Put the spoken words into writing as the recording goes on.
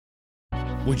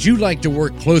Would you like to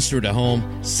work closer to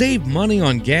home, save money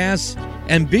on gas,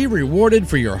 and be rewarded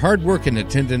for your hard work and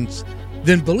attendance?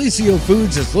 Then Bellisio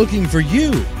Foods is looking for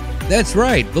you. That's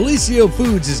right, Bellisio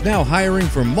Foods is now hiring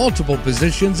for multiple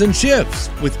positions and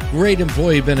shifts with great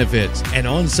employee benefits, an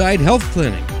on-site health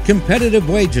clinic, competitive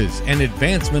wages, and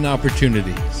advancement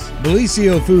opportunities.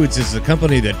 Bellisio Foods is a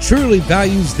company that truly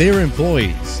values their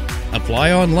employees.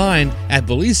 Apply online at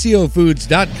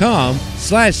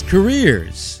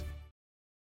BellisioFoods.com/careers.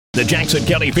 The Jackson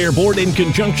County Fair Board, in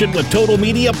conjunction with Total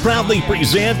Media, proudly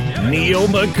present Neil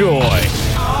McCoy.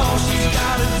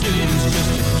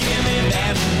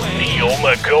 Neil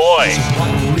McCoy.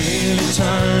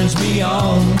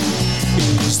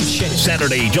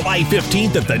 Saturday, July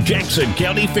 15th at the Jackson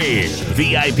County Fair.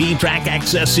 VIP track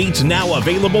access seats now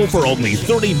available for only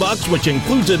 $30, which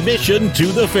includes admission to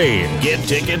the fair. Get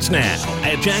tickets now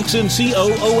at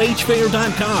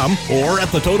JacksonCooHfair.com or at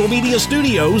the Total Media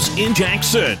Studios in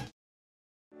Jackson.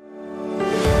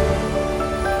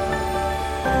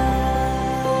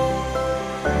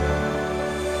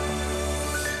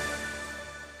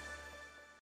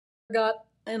 Got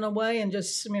in a way and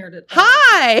just smeared it.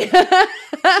 Hi!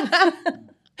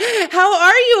 How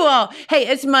are you all? Hey,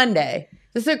 it's Monday.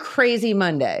 This is a crazy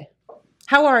Monday.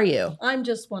 How are you? I'm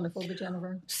just wonderful,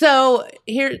 Jennifer. So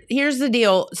here's the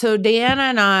deal. So Deanna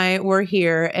and I were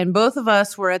here, and both of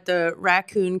us were at the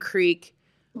Raccoon Creek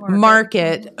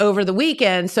Market over the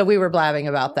weekend, so we were blabbing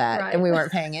about that, right. And we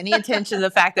weren't paying any attention to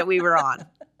the fact that we were on.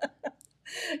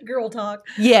 Girl talk.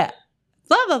 Yeah.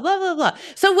 Blah, blah, blah, blah, blah.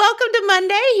 So welcome to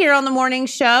Monday here on the morning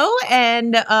show.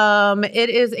 And it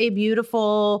is a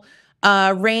beautiful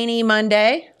rainy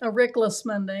Monday. A Rickless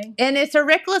Monday. And it's a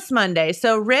Rickless Monday.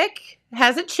 So Rick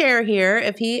has a chair here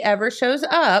if he ever shows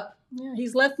up. Yeah,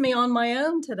 he's left me on my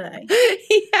own today.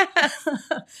 Yes.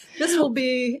 This will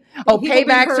be...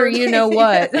 paybacks or you know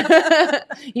what.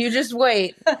 You just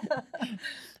wait.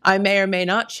 I may or may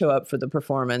not show up for the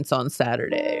performance on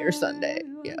Saturday or Sunday.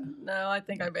 Yeah. No, I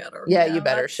think I better. Yeah, you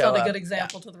better show up. Set a good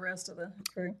example to the rest of the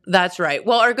crew. That's right.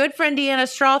 Well, our good friend Deanna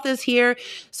Stroth is here.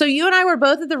 So you and I were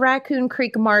both at the Raccoon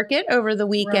Creek Market over the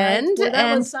weekend. Right. Well,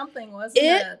 that was something, wasn't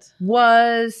it? It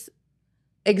was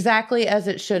exactly as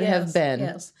it should have been.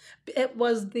 Yes. It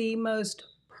was the most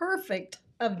perfect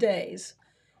of days.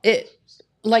 It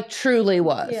truly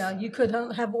was. Yeah, you could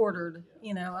have ordered,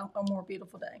 a more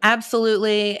beautiful day.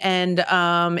 Absolutely. And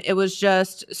it was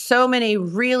just so many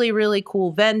really, really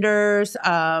cool vendors.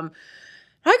 I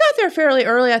got there fairly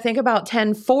early, I think about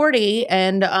 10:40,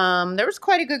 and there was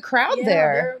quite a good crowd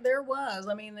there. There was.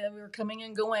 I mean, we were coming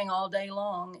and going all day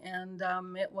long, and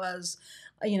it was,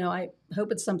 I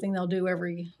hope it's something they'll do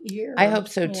every year. I hope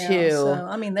so, too. So,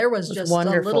 I mean, there was just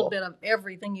wonderful. A little bit of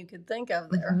everything you could think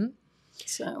of there. Mm-hmm.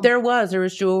 So. There was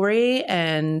jewelry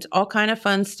and all kind of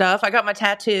fun stuff. I got my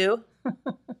tattoo.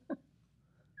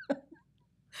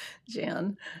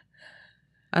 Jen.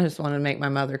 I just wanted to make my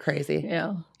mother crazy.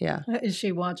 Yeah. Yeah. Is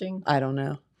she watching? I don't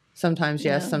know. Sometimes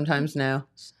yes, sometimes no.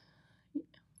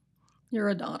 You're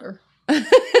a daughter. But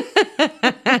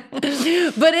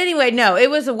anyway, no, it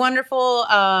was a wonderful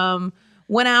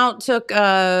went out, took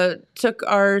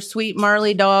our sweet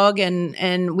Marley dog,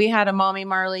 and we had a mommy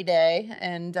Marley day,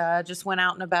 and just went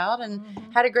out and about and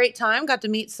had a great time. Got to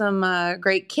meet some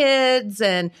great kids,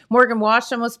 and Morgan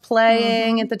Washington was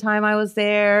playing at the time I was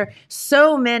there.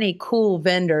 So many cool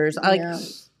vendors.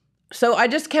 So I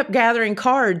just kept gathering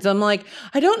cards. I'm like,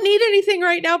 I don't need anything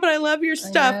right now, but I love your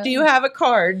stuff. Yeah. Do you have a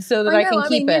card so that I can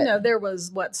keep it? There was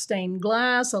stained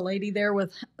glass, a lady there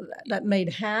that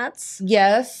made hats.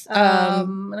 Yes.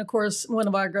 And of course, one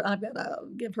of our, I've got to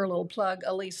give her a little plug,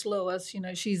 Elise Lewis,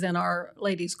 she's in our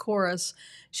ladies chorus.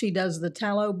 She does the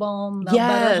tallow balm, the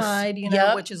butter hide,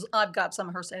 which is, I've got some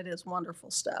of her, it is wonderful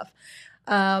stuff.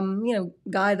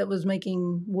 Guy that was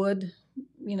making wood.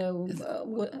 There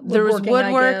was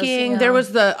woodworking. There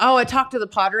was I talked to the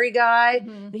pottery guy.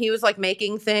 Mm-hmm. He was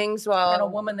making things while. And a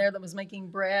woman there that was making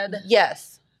bread.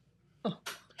 Yes. Oh.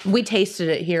 We tasted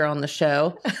it here on the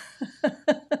show.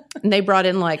 And they brought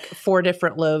in 4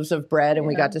 different loaves of bread, and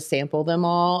we got to sample them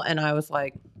all. And I was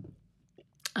like,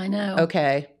 I know.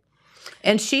 Okay.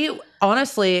 And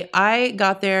honestly, I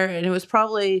got there and it was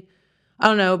probably, I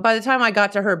don't know, by the time I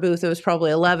got to her booth, it was probably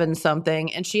 11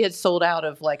 something, and she had sold out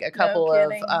of a couple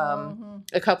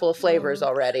of flavors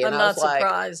already. And I'm not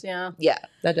surprised. Yeah,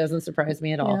 that doesn't surprise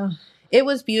me at all. Yeah. It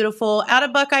was beautiful out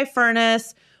of Buckeye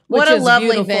Furnace. What a is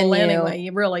lovely venue. Anyway,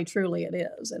 really, truly it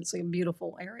is. It's a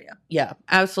beautiful area. Yeah,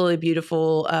 absolutely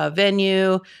beautiful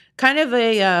venue. Kind of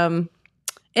a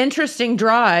interesting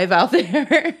drive out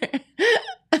there.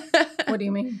 What do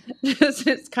you mean?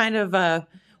 It's kind of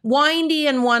windy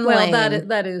in one lane. Well,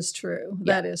 that is true.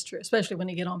 That is true, especially when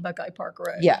you get on Buckeye Park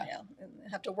Road. Yeah. And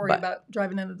have to worry about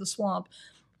driving into the swamp.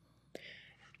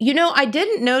 You know, I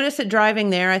didn't notice it driving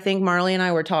there. I think Marley and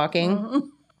I were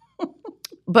talking.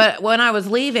 But when I was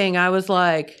leaving, I was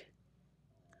like,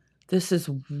 this is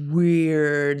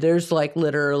weird. There's like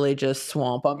literally just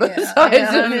swamp on both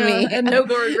sides of me. And no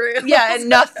guardrails. Yeah, and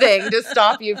nothing to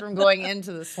stop you from going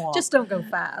into the swamp. Just don't go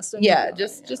fast.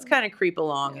 Just kind of creep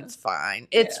along. It's fine.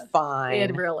 It's fine.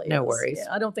 It really no is. worries.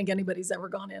 Yeah, I don't think anybody's ever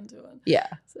gone into it. Yeah.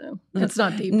 So it's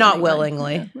not deep. Not anyway.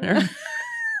 willingly.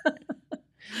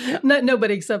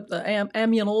 Nobody except the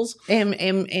ammunals.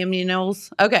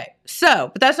 Ammunals. Okay.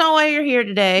 So, but that's not why you're here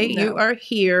today. No. You are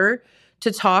here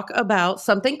to talk about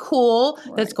something cool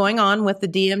that's going on with the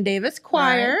DM Davis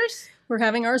choirs. Right. We're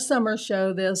having our summer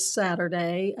show this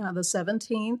Saturday, the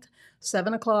 17th,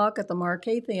 7 o'clock at the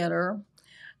Markay Theater.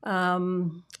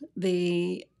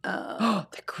 The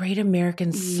Great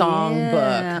American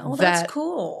Songbook. Oh, that's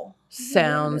cool.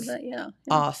 Sounds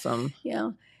awesome.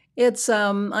 Yeah. It's,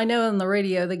 I know on the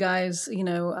radio, the guys,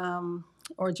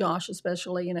 or Josh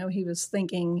especially, he was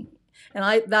thinking, and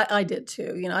I did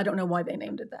too, I don't know why they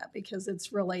named it that, because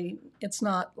it's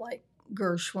not like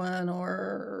Gershwin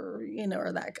or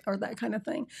that kind of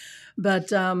thing.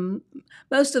 But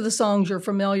most of the songs you're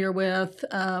familiar with.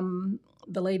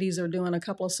 The ladies are doing a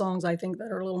couple of songs, I think,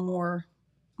 that are a little more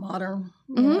modern,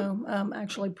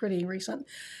 actually pretty recent.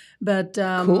 But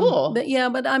cool.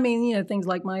 But I mean, things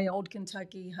like My Old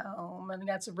Kentucky Home, and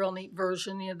that's a real neat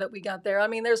version that we got there. I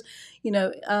mean, there's,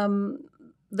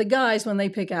 the guys, when they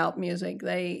pick out music,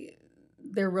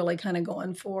 they're really kind of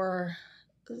going for,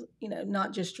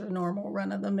 not just your normal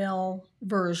run of the mill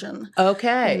version.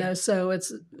 Okay. So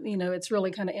it's, it's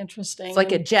really kind of interesting. It's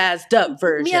like a jazzed up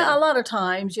version. Yeah, a lot of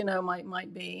times,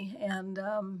 might be. And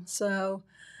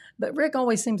but Rick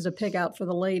always seems to pick out for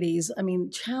the ladies,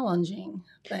 challenging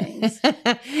things.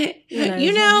 Since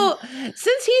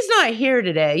he's not here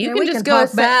today, you can just go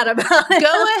talk bad about it.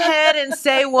 Go ahead and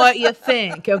say what you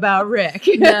think about Rick.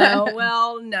 We love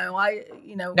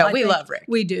Rick.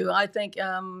 We do. I think,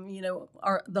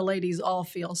 the ladies all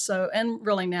feel so, and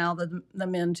really now the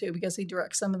men too, because he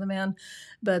directs some of the men.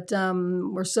 But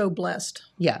we're so blessed.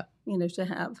 Yeah. To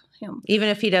have him. Even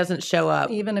if he doesn't show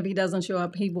up. Even if he doesn't show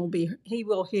up, he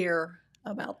will hear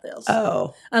about this.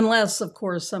 Oh. Unless, of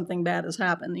course, something bad has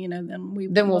happened,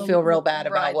 then we'll feel real bad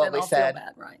about what we said. Feel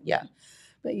bad, right. Yeah.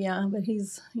 But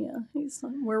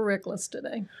we're Rickless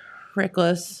today.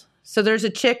 Rickless. So there's a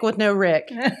chick with no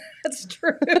Rick. That's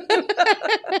true.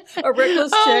 A Rickless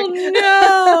chick. Oh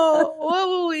no! What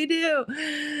will we do?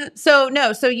 So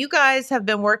you guys have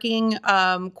been working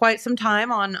quite some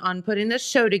time on putting this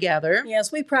show together.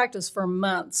 Yes, we practiced for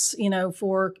months. Of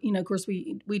course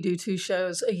we do 2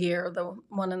 shows a year. The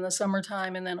one in the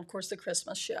summertime, and then of course the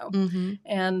Christmas show. Mm-hmm.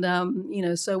 And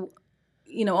so.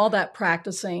 All that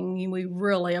practicing, we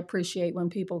really appreciate when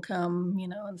people come,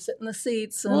 and sit in the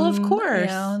seats. And, well, of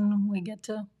course. And we get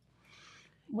to.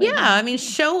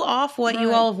 Show off what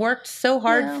you all have worked so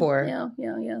hard for. Yeah.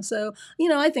 So,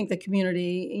 I think the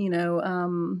community,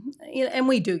 and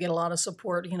we do get a lot of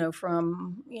support,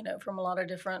 from a lot of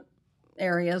different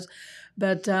areas.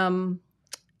 But I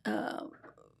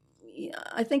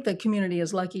think the community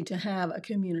is lucky to have a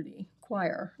community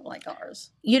choir like ours.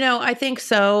 I think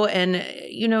so. And,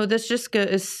 this just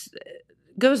goes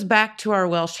back to our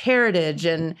Welsh heritage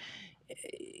and,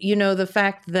 the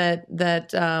fact that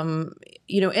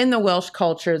in the Welsh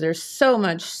culture, there's so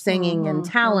much singing and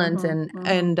talent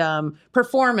and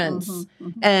performance.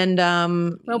 And,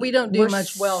 well, we don't do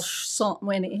much Welsh song,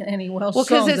 any Welsh songs. Well,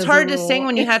 because it's hard to sing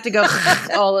when you have to go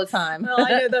all the time. Well, I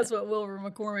know that's what Wilbur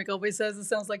McCormick always says. It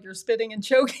sounds like you're spitting and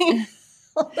choking.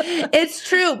 It's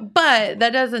true, but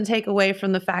that doesn't take away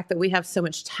from the fact that we have so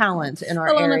much talent in our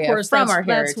area, and of course, from our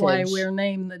heritage. That's why we're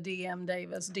named the D.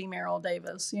 Merrill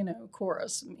Davis,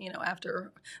 chorus,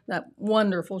 after that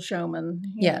wonderful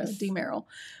showman, D. Merrill.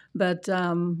 But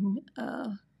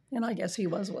and I guess he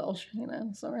was Welsh,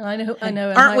 So I know.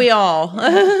 Aren't we all?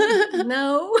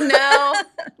 No.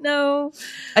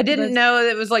 I didn't know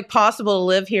it was like possible to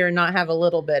live here and not have a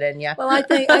little bit in you. Well, I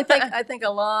think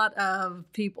a lot of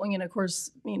people, of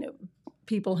course,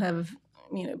 people have,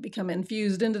 become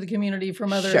infused into the community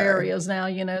from other areas now,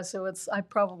 so I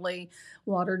probably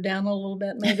watered down a little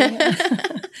bit maybe.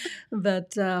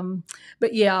 But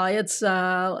yeah, it's,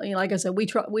 like I said,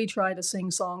 we try to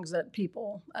sing songs that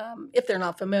people, if they're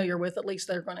not familiar with, at least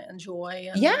they're going to enjoy.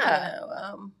 And,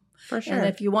 for sure. And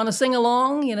if you want to sing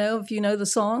along, if you know the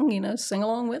song, sing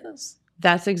along with us.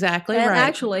 That's exactly and right.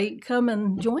 Actually, come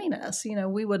and join us.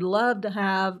 We would love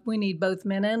to we need both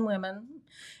men and women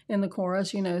in the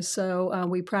chorus, so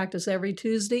we practice every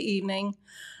Tuesday evening.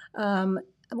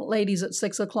 Ladies at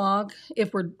 6:00.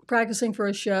 If we're practicing for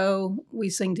a show, we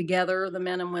sing together, the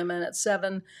men and women at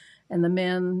 7, and the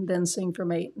men then sing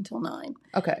from 8 until 9.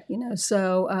 Okay.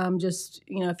 So just,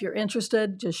 if you're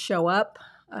interested, just show up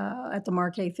at the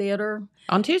Markay Theater.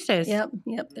 On Tuesdays. Yep.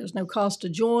 There's no cost to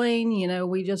join.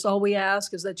 All we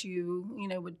ask is that you,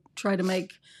 would try to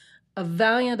make a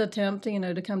valiant attempt,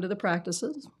 to come to the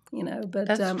practices, but,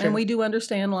 That's true. and we do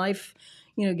understand life,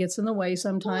 gets in the way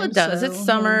sometimes. Well, it does. So, it's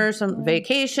summer, some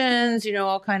vacations,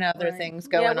 all kind of other things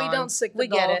going on. Yeah, we don't sick the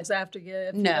dogs after you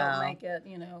if you don't make it,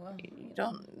 You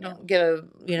don't get a,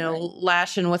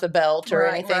 lashing with a belt or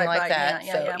anything like that.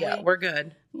 So, we're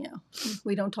good. Yeah,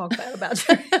 we don't talk bad about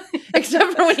you.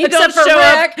 Except for when you don't show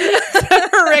up. Except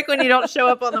for Rick, when you don't show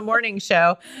up on the morning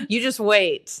show. You just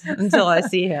wait until I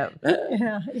see him.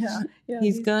 Yeah.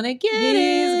 He's gonna get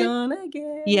it. He's gonna get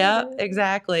it. Yeah,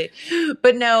 exactly.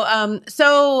 But no,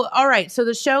 so, all right. So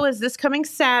the show is this coming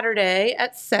Saturday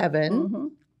at 7. Mm-hmm.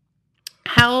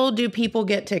 How do people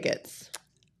get tickets?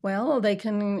 Well, they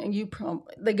can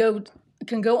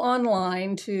go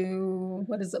online to,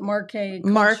 what is it, Markay?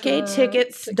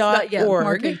 MarkayTickets.org.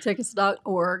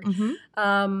 MarkayTickets.org.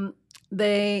 Mm-hmm.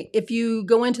 If you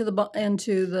go into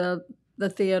the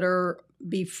theater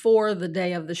before the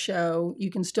day of the show, you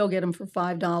can still get them for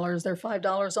 $5. They're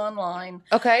 $5 online.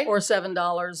 Okay. Or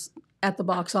 $7 at the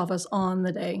box office on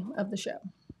the day of the show.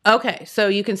 Okay, so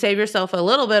you can save yourself a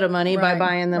little bit of money by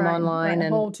buying them online,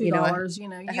 and whole $2. You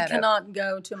cannot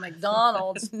go to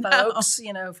McDonald's, folks.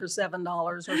 For $7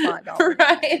 or $5.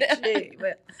 Right? Gee,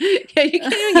 but. Yeah, you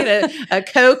can't even get a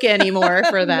Coke anymore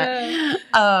for that.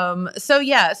 No. So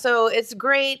it's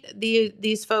great.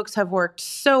 These folks have worked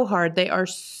so hard. They are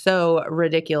so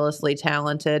ridiculously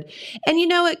talented, and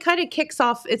it kind of kicks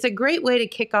off. It's a great way to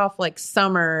kick off like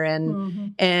summer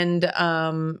and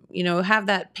have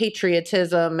that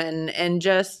patriotism. And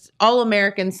just all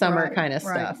American summer kind of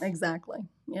stuff. Right, exactly.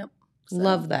 Yep. So,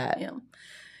 love that.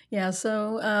 Yeah.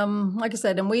 So, like I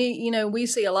said, and we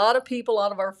see a lot of people, a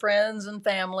lot of our friends and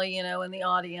family, in the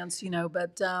audience,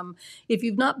 but if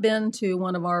you've not been to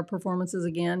one of our performances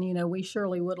again, we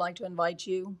surely would like to invite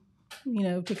you,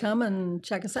 to come and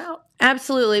check us out.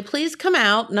 Absolutely. Please come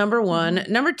out, number one.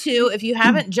 Mm-hmm. Number two, if you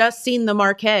haven't just seen the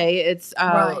Markay, it's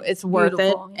worth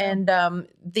it. Yeah. And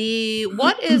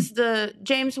what is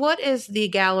the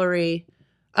gallery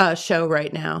show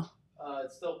right now?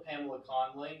 It's still Pamela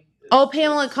Conley.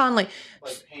 Pamela Conley.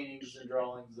 Like paintings and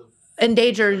drawings of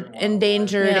endangered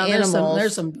animals.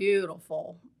 There's some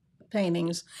beautiful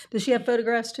paintings. Does she have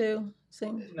photographs too?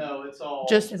 No, it's all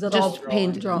just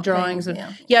drawings.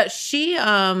 Yeah, she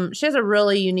has a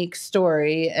really unique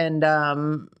story, and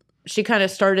she kind of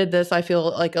started this, I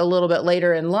feel like, a little bit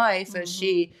later in life, as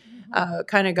she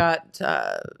kind of got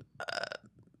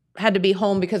had to be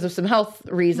home because of some health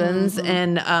reasons,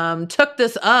 and took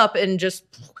this up and just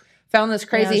found this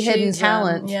crazy hidden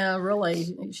talent.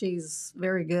 Really, she's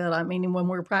very good. I mean, when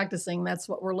we're practicing, that's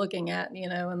what we're looking at,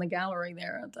 in the gallery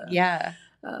there at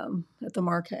the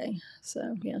Markay.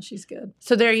 So she's good.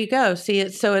 So there you go. See,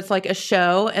 it's like a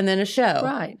show and then a show.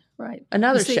 Right.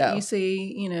 Another show. You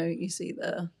see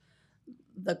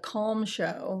the calm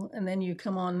show, and then you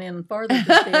come on in farther to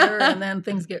the theater, and then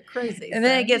things get crazy. And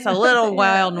then it gets a little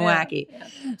wild and wacky. Yeah.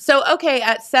 So, okay,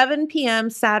 at 7 p.m.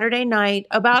 Saturday night,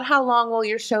 about how long will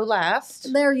your show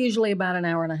last? They're usually about an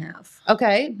hour and a half.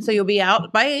 Okay, so you'll be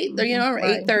out by 8,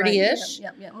 8:30-ish.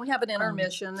 Yeah. And we have an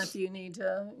intermission if you need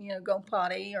to, go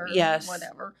potty or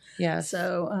whatever. Yes.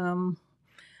 So,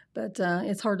 but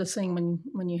it's hard to sing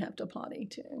when you have to potty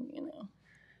too,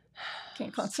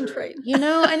 Can't concentrate.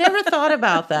 I never thought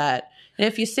about that. And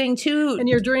if you sing too, and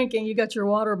you're drinking, you got your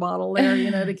water bottle there,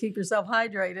 to keep yourself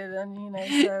hydrated, and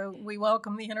so we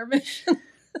welcome the intermission.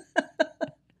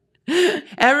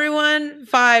 Everyone,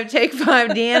 take 5.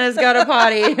 Deanna's got a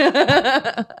potty.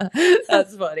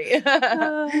 That's funny.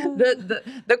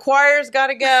 The choir's got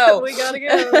to go. We got to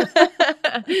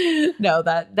go. No,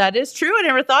 that is true. I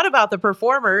never thought about the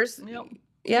performers. Yep.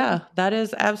 Yeah, that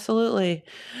is absolutely.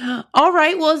 All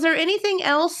right. Well, is there anything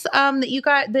else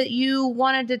that you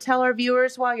wanted to tell our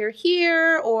viewers while you're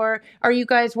here, or are you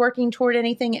guys working toward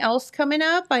anything else coming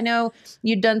up? I know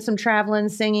you've done some traveling,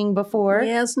 singing before.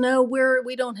 Yes. No,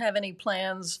 we don't have any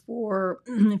plans for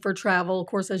travel. Of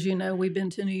course, as you know, we've been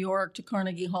to New York, to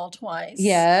Carnegie Hall twice.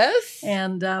 Yes.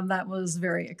 And that was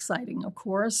very exciting, of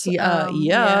course. Yeah.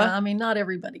 I mean, not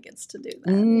everybody gets to do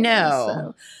that.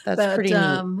 No. That's pretty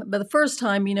neat. But the first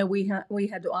time, we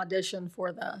had to audition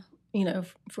for the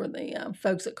for the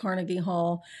folks at Carnegie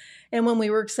Hall. And when we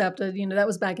were accepted, that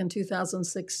was back in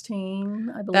 2016,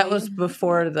 I believe. That was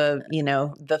before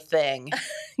the thing.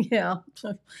 Yeah.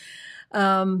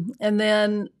 And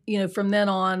then, from then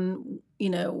on,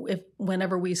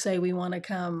 whenever we say we want to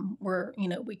come,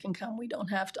 we can come. We don't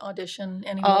have to audition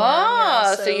anymore.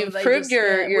 Oh, so you've proved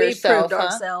yourself, we proved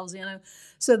ourselves,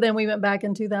 So then we went back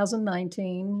in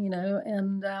 2019,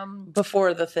 and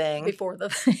before the thing.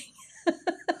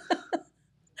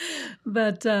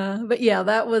 But yeah,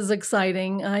 that was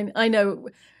exciting. I know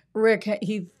Rick,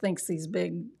 he thinks he's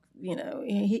big,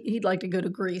 he'd like to go to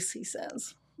Greece, he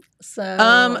says. So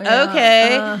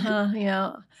okay.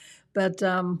 Yeah. But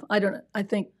I don't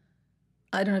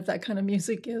know if that kind of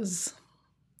music is,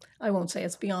 I won't say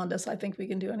it's beyond us. I think we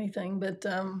can do anything, but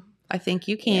I think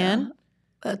you can.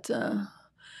 Yeah,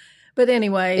 but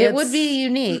anyway, it would be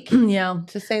unique. Yeah.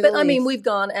 To say the least. I mean, we've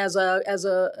gone as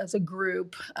a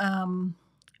group.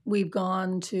 We've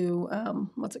gone to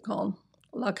what's it called?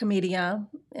 La Comedia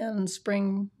in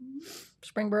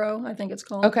Springboro, I think it's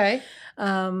called. Okay.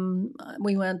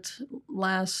 We went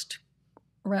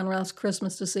around last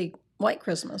Christmas to see White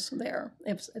Christmas there.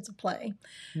 It's a play.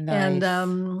 Nice. And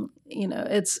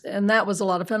and that was a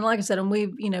lot of fun. Like I said, and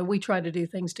we try to do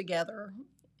things together.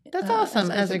 That's awesome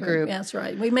as a group. That's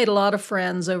right. We made a lot of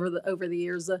friends over the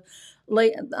years.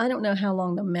 I don't know how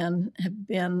long the men have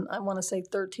been. I want to say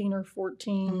 13 or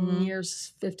 14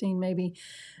 years, 15 maybe.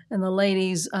 And the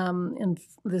ladies, in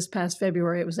this past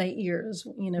February, it was 8 years.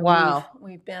 Wow.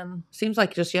 We've been. Seems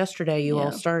like just yesterday you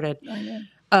all started. I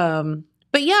know.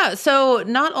 But yeah, so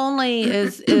not only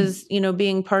is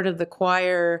being part of the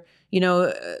choir,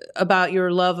 about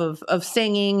your love of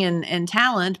singing and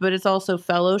talent, but it's also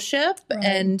fellowship, right.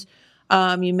 And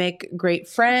you make great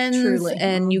friends. Truly.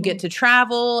 And you get to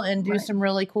travel and do some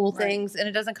really cool things, and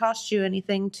it doesn't cost you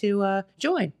anything to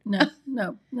join. No.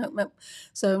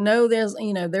 So no, there's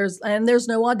no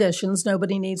auditions.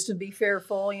 Nobody needs to be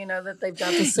fearful, that they've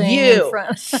got to sing in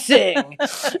front. Sing.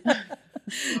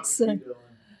 So.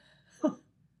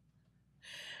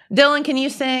 Dylan, can you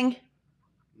sing?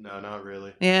 No, not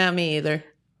really. Yeah, me either.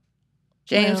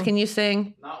 James, can you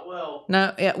sing? Not well.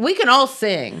 No, yeah, we can all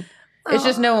sing. It's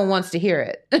just no one wants to hear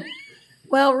it.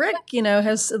 Well, Rick,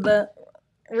 has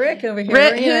Rick over here.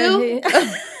 Rick who?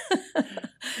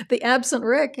 The absent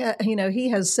Rick, he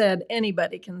has said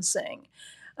anybody can sing.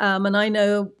 And I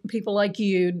know people like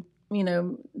you,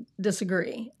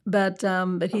 disagree. But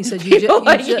he said you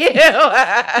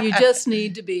just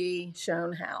need to be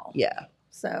shown how. Yeah.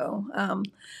 So,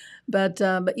 but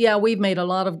yeah, we've made a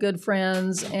lot of good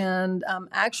friends, and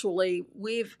actually,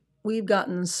 we've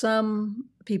gotten some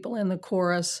people in the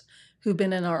chorus who've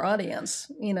been in our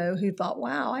audience, who thought,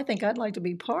 "Wow, I think I'd like to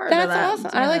be part of that." That's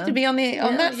awesome. I like to be on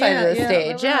that side of the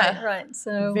stage. Right.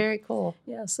 So very cool.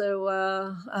 Yeah.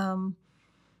 So,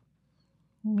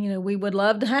 we would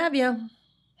love to have you.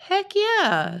 Heck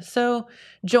yeah. So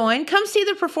come see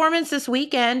the performance this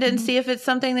weekend and see if it's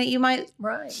something that you might,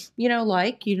 like. You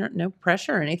don't, no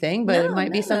pressure or anything, but it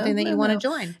might be something that you want to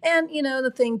join. And,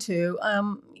 the thing too,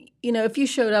 if you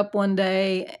showed up one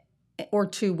day or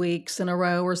 2 weeks in a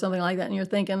row or something like that and you're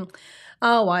thinking,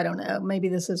 oh, I don't know, maybe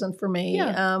this isn't for me.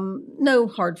 Yeah. No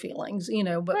hard feelings,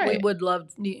 but we Right. would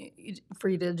love for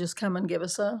you to just come and give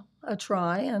us a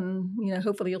try, and,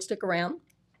 hopefully you'll stick around.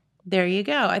 There you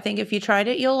go. I think if you tried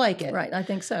it, you'll like it. Right. I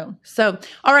think so. So,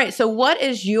 all right. So what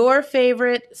is your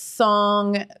favorite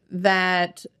song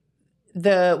that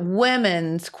the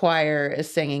women's choir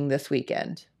is singing this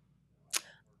weekend?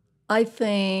 I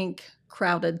think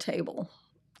Crowded Table.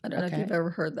 I don't know if Okay. you've ever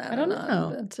heard that. I don't or not,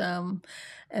 know. But,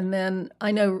 and then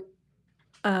I know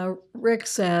Rick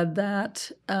said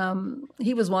that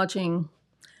he was watching,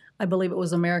 I believe it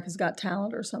was America's Got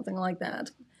Talent or something like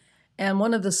that. And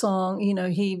one of the songs,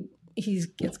 he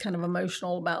gets kind of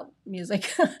emotional about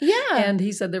music. Yeah. And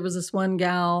he said there was this one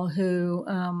gal who,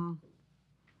 I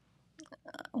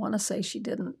want to say she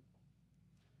didn't,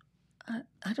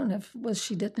 I don't know if it was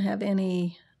she didn't have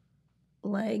any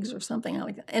legs or something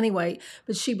like that. Anyway,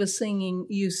 but she was singing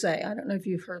You Say. I don't know if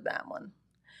you've heard that one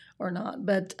or not.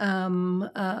 But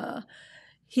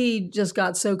he just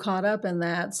got so caught up in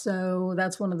that. So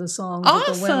that's one of the songs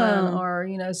that the women are,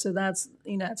 so that's,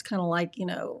 it's kind of like,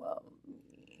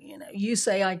 you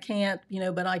say I can't,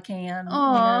 but I can.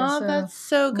 Oh, that's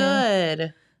so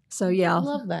good. So yeah. I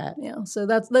love that. Yeah. So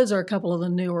those are a couple of the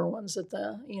newer ones that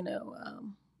the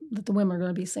women are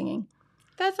going to be singing.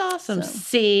 That's awesome. So,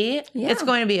 See, it's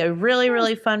going to be a really,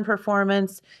 really fun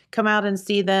performance. Come out and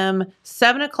see them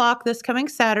 7:00 this coming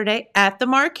Saturday at the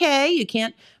Markay. You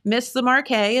can't miss the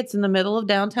Markay. It's in the middle of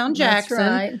downtown Jackson.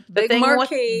 That's right. The Big thing with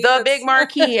marquee. the big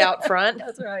marquee out front.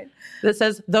 That's right. That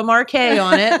says the Markay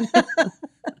on it.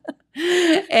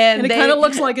 And it kind of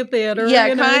looks like a theater. Yeah,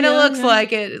 it kind of looks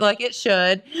like it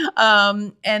should.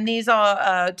 And these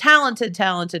all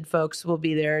talented folks will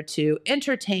be there to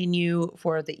entertain you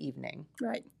for the evening.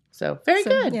 Right. So very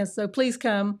good. Yes. So please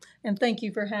come, and thank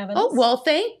you for having us. Oh, well,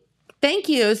 thank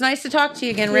you. It was nice to talk to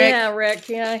you again, Rick. Yeah, Rick.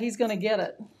 Yeah, he's going to get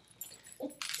it.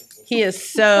 He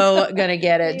is so going to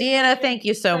get it. Deanna, thank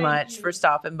you so much for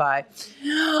stopping by.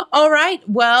 All right.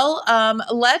 Well,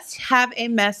 let's have a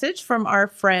message from our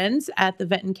friends at the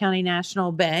Vinton County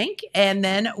National Bank, and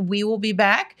then we will be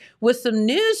back with some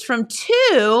news from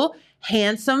two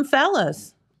handsome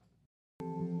fellas.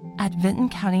 At Vinton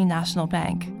County National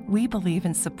Bank, we believe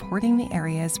in supporting the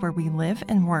areas where we live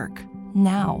and work.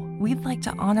 Now, we'd like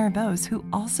to honor those who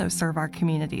also serve our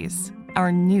communities. Our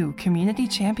new Community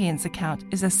Champions account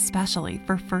is especially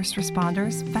for first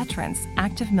responders, veterans,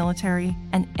 active military,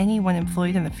 and anyone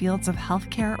employed in the fields of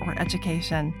healthcare or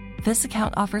education. This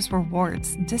account offers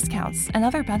rewards, discounts, and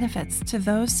other benefits to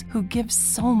those who give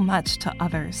so much to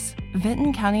others.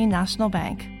 Vinton County National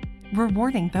Bank,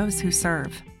 rewarding those who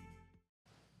serve.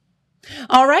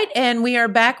 All right, and we are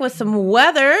back with some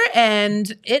weather,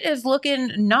 and it is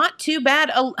looking not too bad.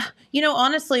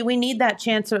 Honestly, we need that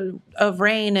chance of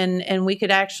rain, and we could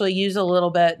actually use a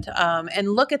little bit. And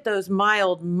look at those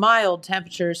mild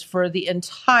temperatures for the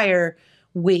entire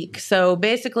week. So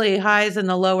basically highs in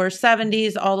the lower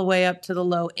 70s all the way up to the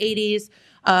low 80s.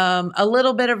 A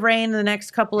little bit of rain the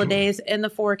next couple of days in the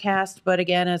forecast, but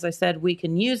again, as I said, we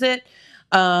can use it.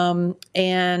 Not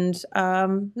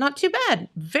too bad.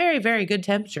 Very, very good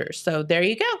temperatures. So there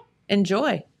you go.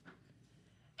 Enjoy.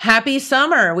 Happy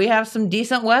summer. We have some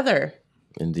decent weather.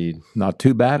 Indeed. Not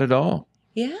too bad at all.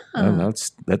 Yeah.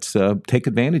 Let's take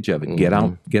advantage of it.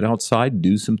 Mm-hmm. Get outside,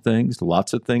 do some things,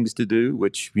 lots of things to do,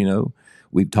 which,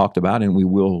 we've talked about and we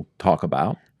will talk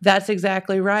about. That's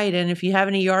exactly right. And if you have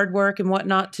any yard work and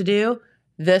whatnot to do,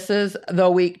 this is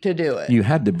the week to do it. You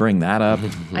had to bring that up.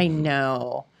 I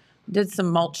know. Did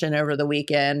some mulching over the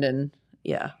weekend, and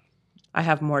yeah, I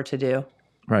have more to do.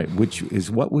 Right, which is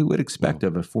what we would expect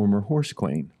of a former horse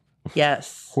queen.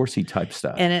 Yes. Horsey type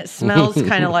stuff. And it smells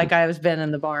kind of like I was been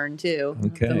in the barn, too,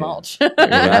 okay. the mulch.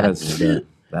 That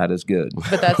is good.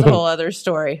 But that's a whole other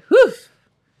story. Whew.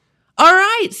 All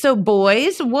right, so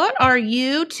boys, what are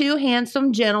you two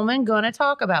handsome gentlemen going to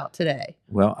talk about today?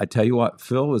 Well, I tell you what,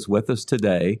 Phil is with us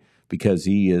today because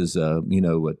he is, a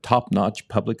top-notch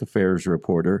public affairs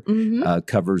reporter,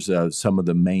 covers some of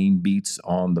the main beats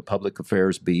on the public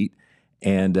affairs beat.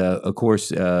 And, of course,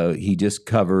 he just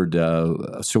covered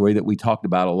a story that we talked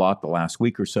about a lot the last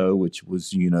week or so, which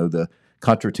was, the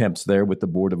contretemps there with the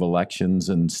Board of Elections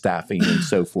and staffing and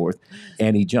so forth.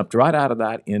 And he jumped right out of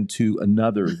that into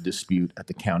another dispute at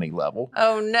the county level.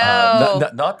 Oh,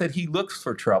 no. Not that he looks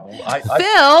for trouble. Phil,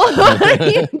 what are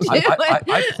you doing?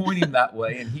 I point him that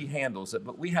way, and he handles it.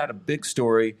 But we had a big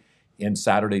story in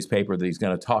Saturday's paper that he's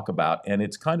going to talk about, and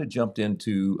it's kind of jumped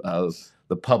into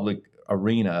the public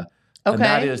arena. Okay. And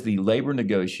that is the labor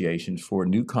negotiations for a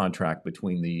new contract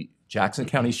between the Jackson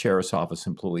County Sheriff's Office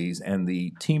employees and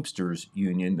the Teamsters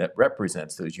Union that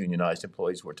represents those unionized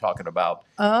employees. We're talking about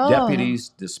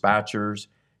deputies, dispatchers,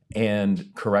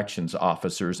 and corrections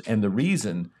officers. And the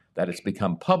reason that it's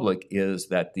become public is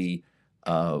that the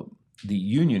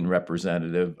union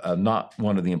representative, not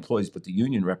one of the employees, but the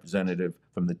union representative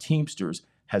from the Teamsters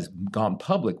has gone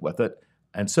public with it.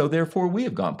 And so, therefore, we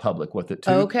have gone public with it,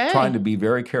 too, trying to be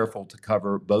very careful to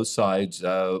cover both sides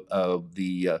of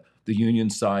the union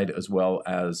side as well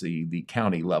as the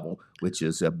county level, which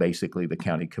is basically the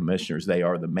county commissioners. They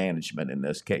are the management in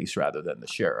this case rather than the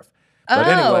sheriff. But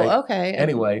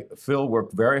anyway, Phil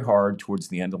worked very hard towards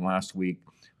the end of last week,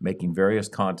 making various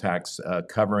contacts,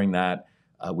 covering that.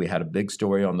 We had a big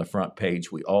story on the front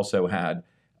page. We also had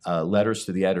letters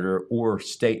to the editor or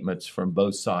statements from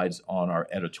both sides on our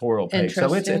editorial page.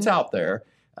 So it's out there.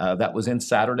 That was in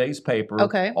Saturday's paper,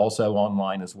 also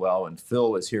online as well. And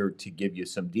Phil is here to give you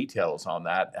some details on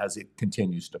that as it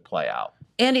continues to play out.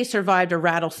 And he survived a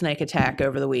rattlesnake attack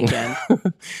over the weekend.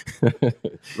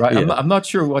 Right. Yeah. I'm not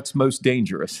sure what's most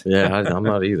dangerous. Yeah, I'm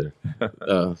not either.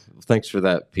 Thanks for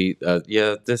that, Pete.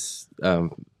 This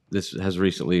has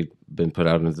recently been put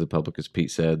out into the public, as Pete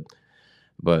said.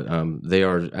 But they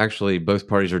are actually, both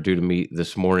parties are due to meet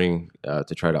this morning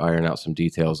to try to iron out some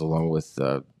details along with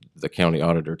the county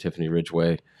auditor, Tiffany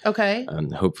Ridgway. Okay.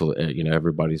 And hopefully,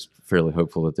 everybody's fairly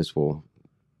hopeful that this will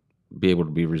be able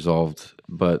to be resolved.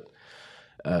 But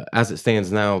as it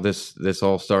stands now, this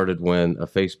all started when a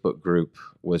Facebook group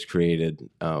was created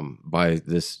by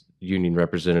this union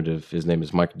representative. His name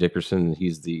is Mike Dickerson.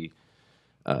 He's the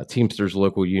Teamsters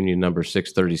local union number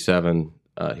 637.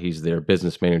 He's their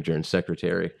business manager and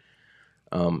secretary.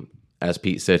 As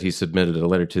Pete said, he submitted a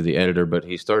letter to the editor, but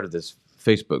he started this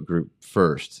Facebook group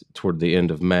first toward the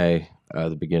end of May,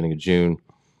 the beginning of June.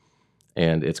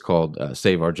 And it's called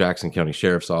Save Our Jackson County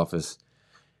Sheriff's Office.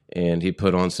 And he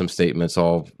put on some statements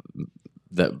all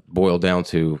that boil down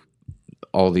to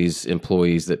all these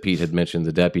employees that Pete had mentioned,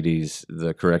 the deputies,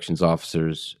 the corrections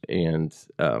officers, and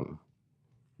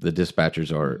the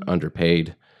dispatchers are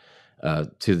underpaid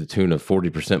to the tune of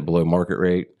 40% below market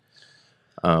rate.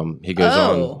 He goes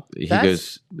on. He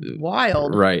goes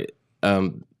wild, right?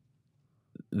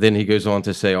 Then he goes on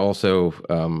to say also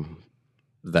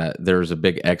that there's a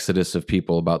big exodus of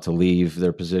people about to leave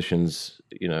their positions,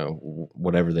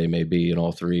 whatever they may be in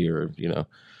all three or,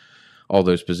 all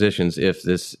those positions if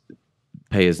this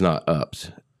pay is not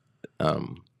upped.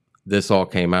 This all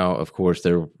came out, of course,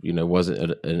 there,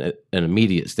 wasn't an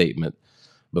immediate statement,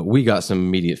 but we got some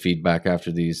immediate feedback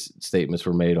after these statements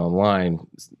were made online,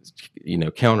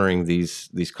 countering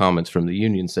these comments from the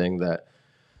union saying that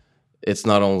it's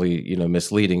not only,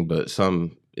 misleading, but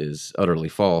some is utterly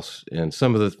false. And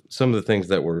some of the things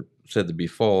that were said to be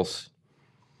false,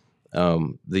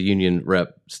 the union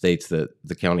rep states that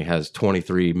the county has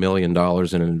 $23 million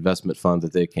in an investment fund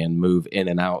that they can move in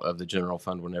and out of the general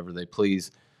fund whenever they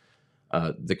please.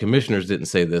 The commissioners didn't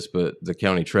say this, but the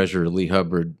county treasurer, Lee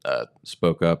Hubbard,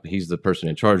 spoke up. He's the person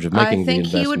in charge of making the investments.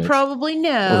 I think he would probably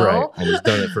know. Right, and he's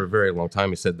done it for a very long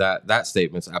time. He said that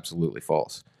statement's absolutely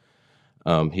false.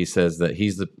 He says that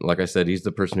he's the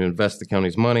person who invests the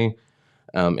county's money,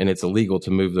 and it's illegal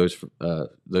to move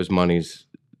those monies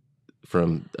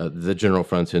from the general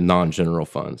fund to non-general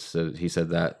funds. So he said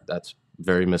that's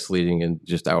very misleading and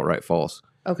just outright false.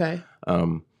 Okay.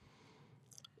 The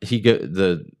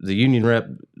union rep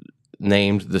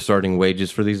named the starting wages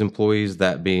for these employees,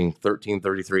 that being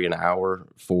 $13.33 an hour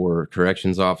for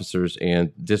corrections officers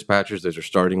and dispatchers. Those are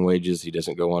starting wages. He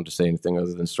doesn't go on to say anything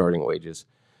other than starting wages.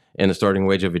 And the starting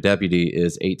wage of a deputy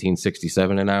is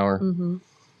 $18.67 an hour. Mm-hmm.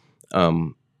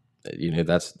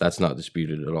 That's not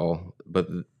disputed at all. But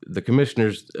the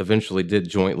commissioners eventually did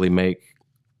jointly make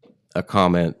a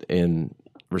comment in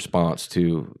response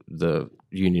to the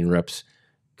union reps'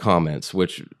 comments,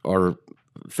 which are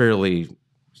fairly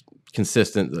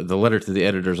consistent. The letter to the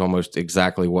editor is almost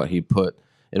exactly what he put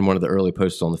in one of the early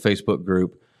posts on the Facebook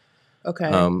group.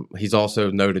 Okay. He's also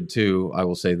noted too, I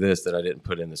will say this, that I didn't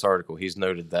put in this article. He's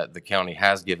noted that the county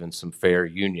has given some fair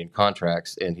union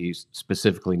contracts, and he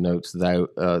specifically notes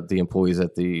that the employees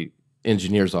at the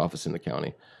engineer's office in the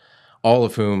county, all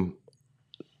of whom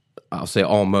I'll say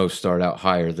almost start out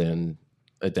higher than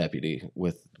a deputy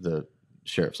with the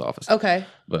sheriff's office. Okay.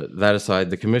 But that aside,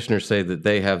 the commissioners say that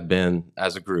they have been,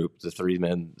 as a group, the three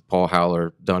men, Paul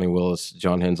Howler, Donnie Willis,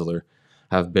 John Hensler,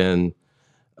 have been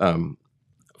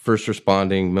first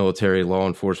responding, military, law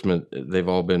enforcement. They've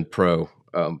all been pro.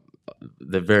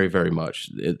 They're very, very much,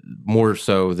 more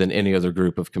so than any other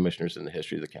group of commissioners in the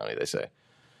history of the county, they say.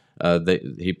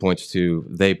 They point to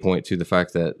the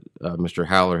fact that Mr.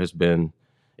 Howler has been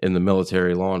in the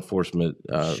military, law enforcement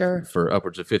for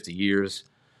upwards of 50 years.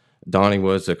 Donnie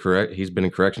he's been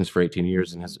in corrections for 18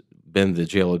 years and has been the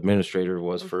jail administrator,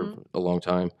 for a long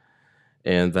time.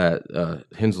 And that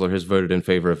Hensler has voted in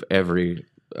favor of every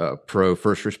pro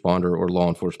first responder or law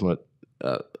enforcement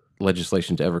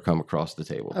legislation to ever come across the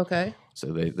table. Okay.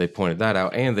 So they pointed that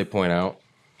out, and they point out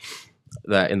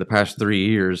that in the past 3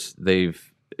 years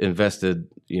they've invested,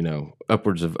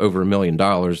 upwards of over $1 million.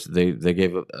 They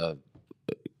gave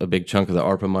a big chunk of the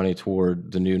ARPA money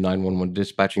toward the new 911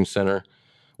 dispatching center,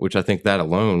 which I think that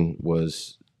alone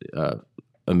was $1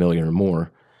 million or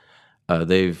more.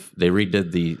 They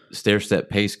redid the stair-step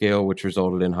pay scale, which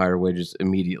resulted in higher wages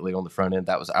immediately on the front end.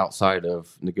 That was outside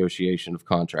of negotiation of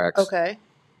contracts. Okay.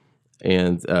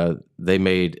 And they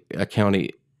made a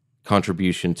county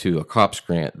contribution to a COPS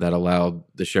grant that allowed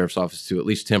the sheriff's office to, at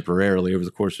least temporarily, over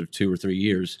the course of 2 or 3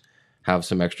 years, have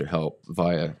some extra help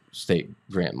via state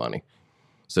grant money.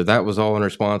 So that was all in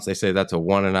response. They say that's a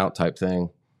one and out type thing.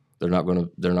 They're not going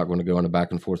to go in a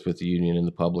back and forth with the union and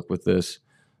the public with this.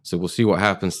 So we'll see what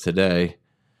happens today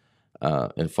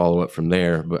and follow up from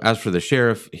there. But as for the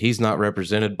sheriff, he's not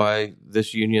represented by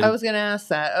this union. I was going to ask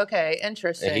that. Okay,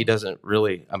 interesting. And he doesn't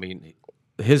really,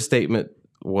 his statement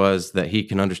was that he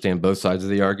can understand both sides of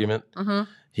the argument. Mm-hmm.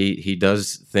 He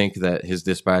does think that his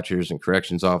dispatchers and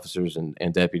corrections officers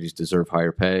and deputies deserve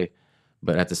higher pay.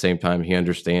 But at the same time, he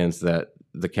understands that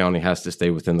the county has to stay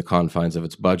within the confines of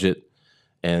its budget,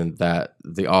 and that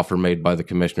the offer made by the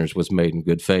commissioners was made in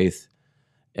good faith,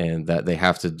 and that they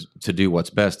have to do what's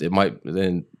best. It might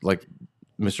then, like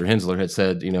Mr. Hensler had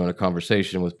said, in a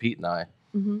conversation with Pete and I,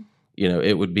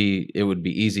 it would be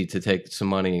easy to take some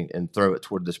money and throw it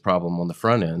toward this problem on the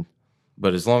front end.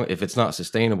 But if it's not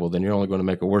sustainable, then you're only going to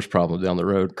make a worse problem down the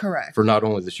road. Correct. For not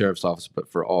only the sheriff's office,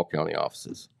 but for all county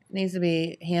offices. It needs to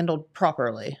be handled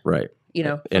properly. Right.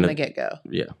 From the get-go.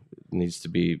 Yeah. It needs to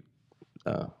be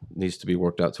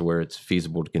worked out to where it's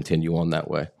feasible to continue on that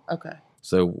way. Okay.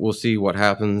 So we'll see what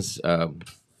happens.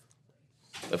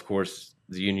 Of course,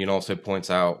 the union also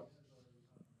points out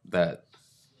that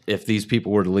if these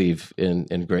people were to leave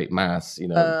in great mass,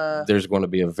 there's going to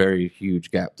be a very huge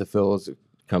gap to fill as it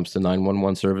comes to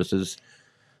 911 services.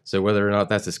 So whether or not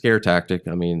that's a scare tactic,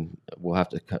 we'll have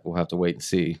to wait and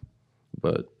see.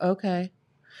 But okay.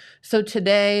 So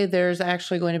today there's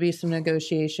actually going to be some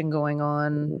negotiation going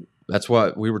on. That's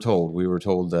what we were told. We were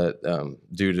told that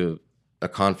due to a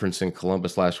conference in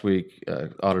Columbus last week,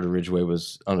 Auditor Ridgway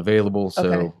was unavailable.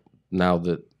 So now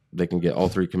that they can get all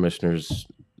three commissioners,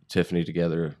 Tiffany,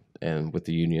 together and with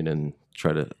the union and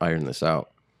try to iron this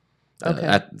out.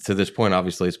 To this point,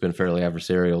 obviously, it's been fairly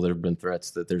adversarial. There have been threats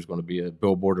that there's going to be a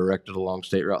billboard erected along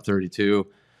State Route 32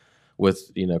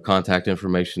 with contact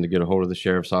information to get a hold of the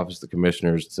sheriff's office, the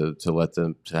commissioners, to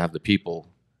have the people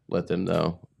let them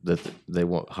know that they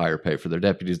want higher pay for their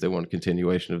deputies. They want a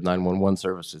continuation of 911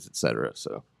 services, et cetera.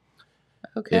 So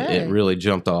it really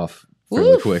jumped off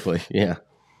fairly quickly. Yeah.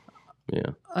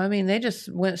 Yeah. They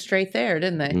just went straight there,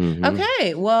 didn't they? Mm-hmm.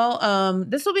 Okay. Well,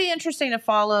 this will be interesting to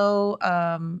follow.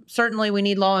 Certainly we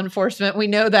need law enforcement. We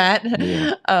know that.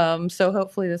 Yeah. So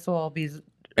hopefully this will all be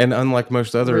and unlike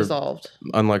most other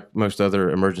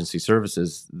emergency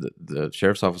services, the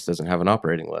sheriff's office doesn't have an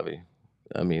operating levy.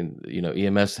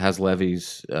 EMS has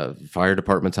levies, fire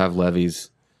departments have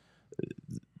levies,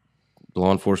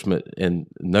 law enforcement in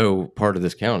no part of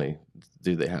this county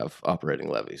do they have operating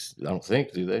levies. I don't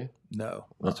think, do they? No.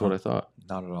 That's what I thought.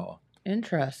 Not at all.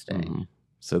 Interesting. Mm-hmm.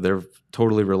 So they're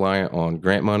totally reliant on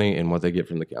grant money and what they get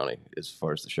from the county as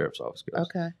far as the sheriff's office goes.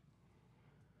 Okay.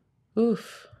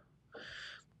 Oof.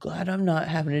 Glad I'm not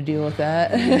having to deal with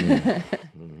that.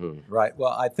 Mm-hmm. Right.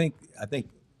 Well, I think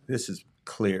this is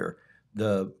clear.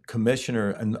 The commissioner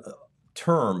and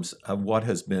terms of what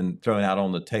has been thrown out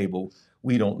on the table,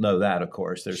 we don't know that, of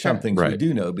course. There's some things we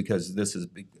do know because this has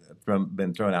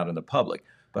been thrown out in the public.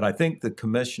 But I think the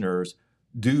commissioners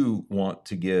do want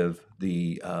to give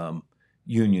the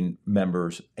union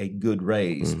members a good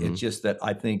raise. Mm-hmm. It's just that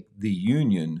I think the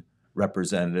union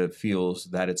representative feels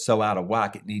that it's so out of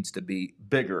whack it needs to be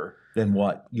bigger than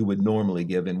what you would normally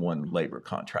give in one labor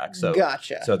contract. So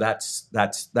gotcha. So that's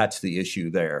the issue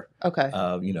there. Okay.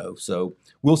 So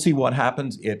we'll see what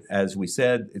happens. As we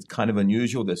said, it's kind of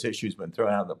unusual. This issue's been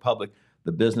thrown out in the public.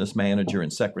 The business manager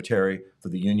and secretary for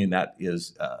the union, that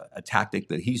is a tactic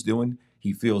that he's doing.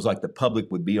 He feels like the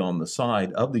public would be on the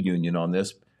side of the union on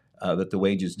this, that the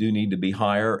wages do need to be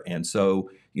higher. And so,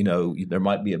 there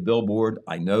might be a billboard.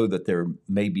 I know that there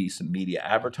may be some media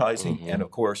advertising. Mm-hmm. And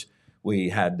of course, we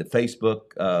had the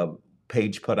Facebook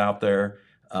page put out there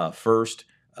first.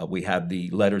 We had the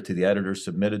letter to the editor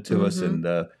submitted to us, and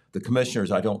the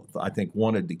commissioners, I think,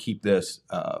 wanted to keep this,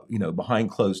 behind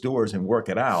closed doors and work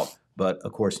it out. But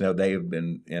of course, now they have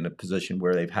been in a position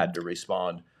where they've had to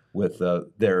respond with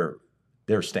their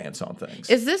stance on things.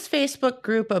 Is this Facebook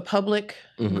group a public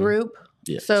group?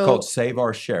 Yeah. So, it's called Save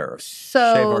Our Sheriffs.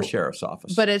 Save Our Sheriff's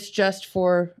Office. But it's just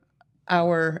for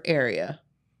our area?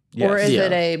 Yes. Or is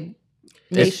it a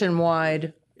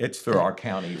nationwide? It's for our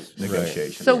county's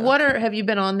negotiations. So have you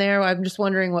been on there? I'm just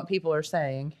wondering what people are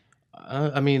saying.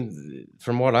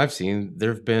 From what I've seen,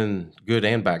 there have been good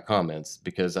and bad comments,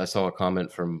 because I saw a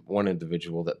comment from one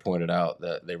individual that pointed out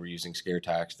that they were using scare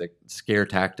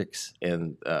tactics,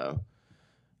 and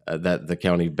that the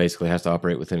county basically has to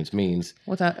operate within its means.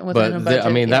 Within a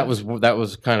budget, that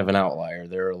was kind of an outlier.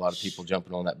 There are a lot of people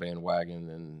jumping on that bandwagon,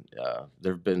 and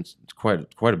there have been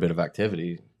quite a bit of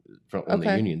activity on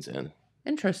the union's end.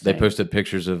 Interesting. They posted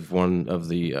pictures of one of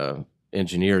the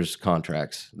engineers'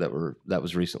 contracts that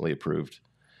was recently approved,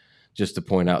 just to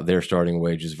point out their starting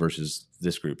wages versus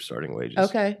this group's starting wages.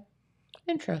 Okay.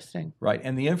 Interesting. Right.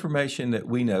 And the information that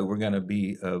we know, we're going to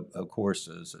be, of course,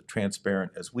 as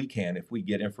transparent as we can if we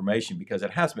get information, because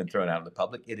it has been thrown out in the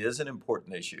public. It is an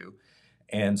important issue.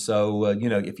 And so,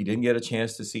 if you didn't get a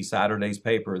chance to see Saturday's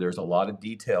paper, there's a lot of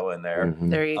detail in there. Mm-hmm.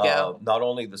 There you go. Not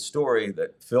only the story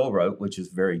that Phil wrote, which is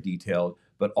very detailed,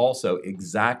 but also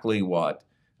exactly what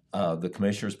the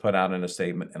commissioners put out in a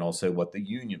statement, and also what the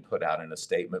union put out in a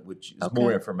statement, which is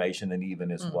more information than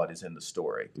even is what is in the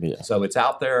story. Yeah. So it's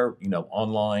out there,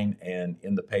 online and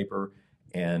in the paper.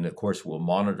 And of course, we'll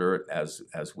monitor it as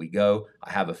we go.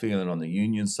 I have a feeling on the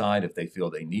union side, if they feel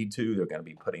they need to, they're going to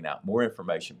be putting out more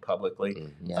information publicly.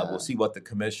 Yeah. We'll see what the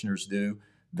commissioners do.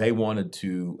 They wanted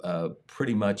to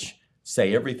pretty much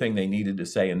say everything they needed to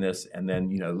say in this, and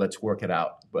then let's work it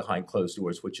out behind closed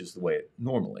doors, which is the way it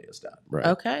normally is done. Right.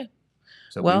 Okay.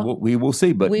 So Well, we will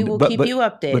see, but we will keep you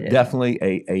updated. But definitely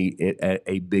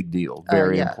a big deal,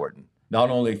 very yeah. important, not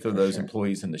only for those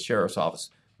employees in the sheriff's office,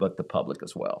 but the public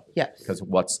as well. Yes. Because of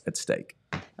what's at stake.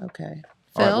 Okay.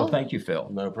 All right. Phil? Well, thank you, Phil.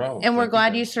 No problem. And we're Thank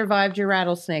glad you guys. survived your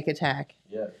rattlesnake attack.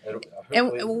 Yeah.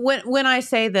 And when I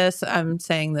say this, I'm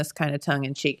saying this kind of tongue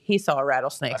in cheek. He saw a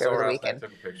rattlesnake over the weekend. I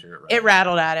took a picture. It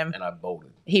rattled at him. And I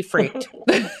bolted. He freaked.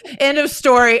 End of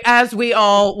story, as we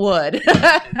all would.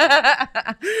 Right.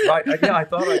 Yeah, I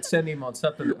thought I'd send him on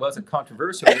something that wasn't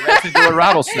controversial. He ran into a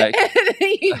rattlesnake.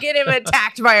 You get him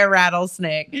attacked by a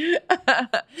rattlesnake.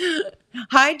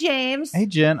 Hi, James. Hey,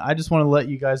 Jen, I just want to let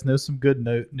you guys know some good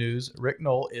news. Rick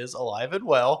Knoll is alive and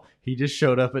well. He just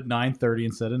showed up at 9:30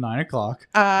 instead of 9 o'clock.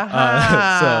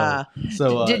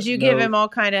 So did you give him all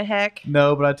kind of heck?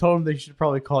 No, but I told him they should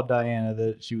probably call Diana,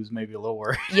 that she was maybe a little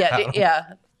worried. Yeah.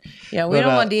 We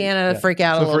don't want Deanna to freak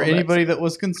out a little bit. So for anybody that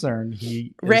was concerned,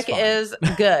 Rick is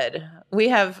good. We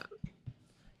have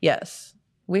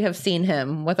seen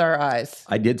him with our eyes.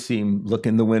 I did see him look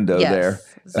in the window there,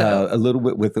 a little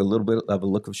bit with a little bit of a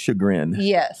look of chagrin.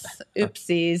 Yes.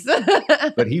 Oopsies.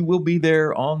 But he will be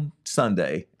there on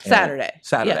Saturday. Yes.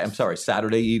 I'm sorry,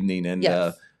 Saturday evening.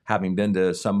 And having been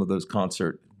to some of those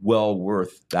concerts, well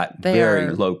worth that very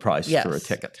low price for a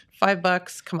ticket.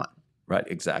 $5. Come on. Right,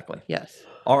 exactly. Yes.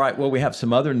 All right, well, we have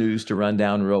some other news to run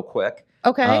down real quick.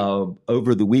 Okay.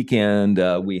 Over the weekend,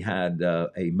 we had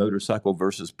a motorcycle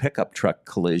versus pickup truck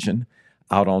collision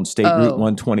out on State Route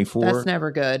 124. That's never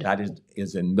good. That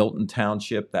is in Milton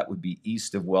Township. That would be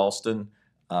east of Wellston.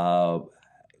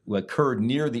 Occurred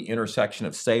near the intersection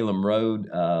of Salem Road.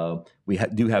 We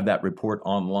do have that report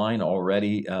online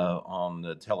already on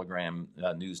the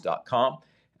telegramnews.com.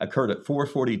 Occurred at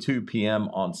 4:42 p.m.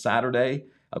 on Saturday.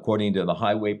 According to the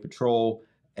Highway Patrol,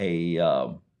 a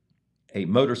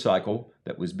motorcycle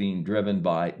that was being driven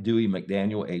by Dewey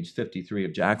McDaniel, age 53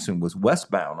 of Jackson, was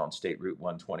westbound on State Route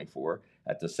 124.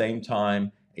 At the same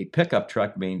time, a pickup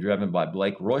truck being driven by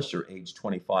Blake Royster, age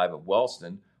 25 of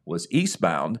Wellston, was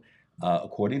eastbound.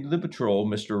 According to the patrol,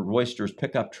 Mr. Royster's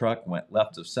pickup truck went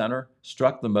left of center,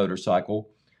 struck the motorcycle,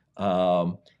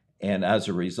 and as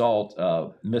a result,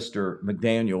 Mr.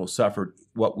 McDaniel suffered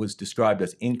what was described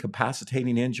as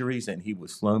incapacitating injuries, and he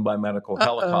was flown by medical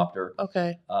helicopter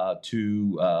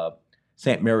to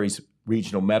St. Mary's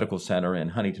Regional Medical Center in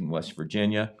Huntington, West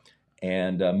Virginia.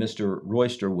 And Mr.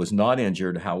 Royster was not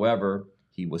injured. However,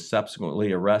 he was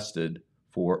subsequently arrested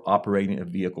for operating a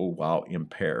vehicle while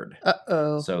impaired.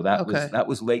 So that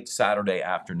was late Saturday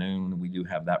afternoon. We do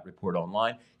have that report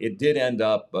online. It did end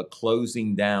up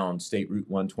closing down State Route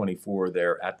 124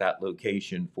 there at that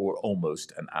location for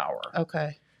almost an hour.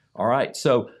 Okay. All right.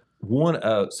 So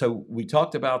so we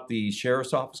talked about the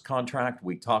sheriff's office contract.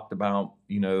 We talked about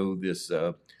this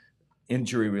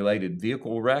injury-related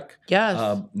vehicle wreck.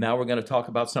 Yes. Now we're going to talk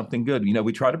about something good.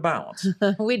 We try to balance.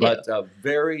 We do. But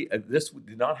this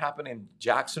did not happen in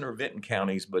Jackson or Vinton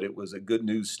counties, but it was a good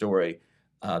news story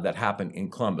that happened in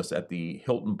Columbus at the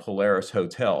Hilton Polaris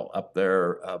Hotel up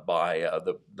there by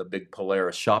the big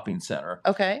Polaris shopping center.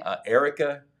 Okay.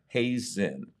 Erica Hayes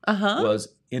Zinn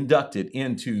was inducted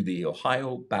into the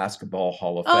Ohio Basketball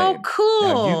Hall of Fame. Oh, cool.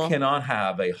 Now, you cannot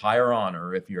have a higher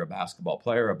honor if you're a basketball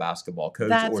player, a basketball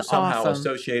coach, or somehow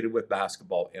associated with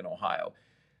basketball in Ohio.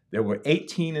 There were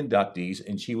 18 inductees,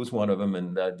 and she was one of them,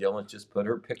 and Dylan just put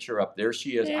her picture up. There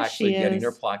she is, getting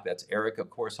her plaque. That's Erica, of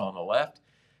course, on the left,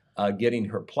 getting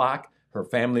her plaque. Her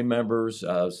family members,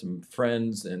 some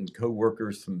friends and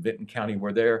co-workers from Vinton County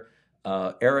were there.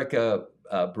 Erica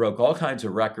broke all kinds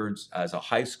of records as a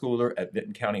high schooler at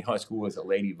Vinton County High School as a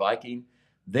Lady Viking.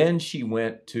 Then she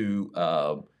went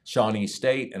to Shawnee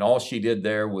State, and all she did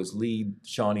there was lead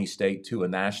Shawnee State to a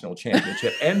national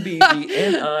championship and be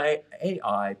the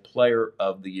NIAI Player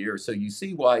of the Year. So you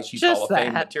see why she's Hall of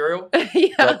Fame material.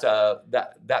 But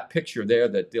that picture there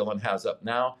that Dylan has up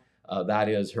now, that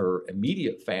is her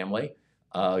immediate family.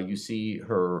 You see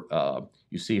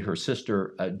her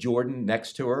sister Jordan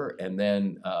next to her, and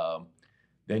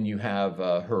then you have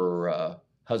her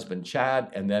husband Chad,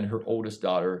 and then her oldest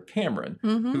daughter Cameron,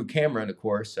 who Cameron, of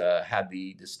course, had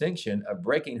the distinction of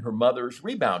breaking her mother's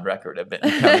rebound record at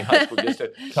Benton County High School just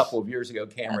a couple of years ago.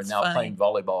 Cameron playing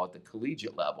volleyball at the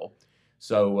collegiate level.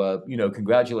 So,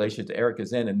 congratulations to Erica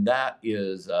Zinn, and that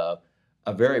is a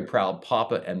very proud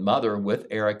papa and mother with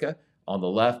Erica. On the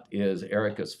left is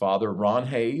Erica's father, Ron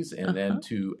Hayes, and then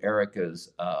to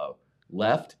Erica's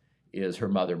left is her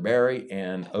mother, Mary,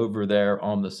 and over there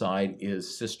on the side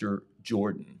is sister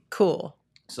Jordan. Cool.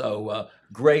 So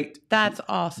great. That's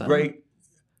awesome.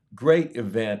 Great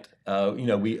event.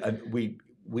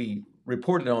 We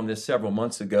reported on this several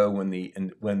months ago when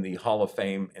the Hall of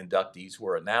Fame inductees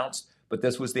were announced, but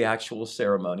this was the actual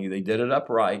ceremony. They did it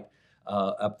upright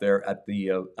up there at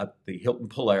the Hilton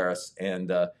Polaris,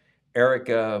 and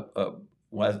Erica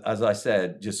was, as I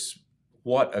said, just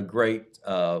what a great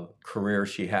career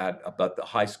she had up at the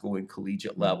high school and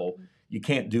collegiate level. You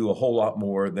can't do a whole lot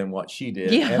more than what she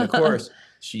did. Yeah. And of course,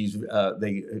 she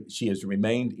has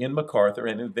remained in MacArthur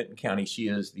and in Benton County. She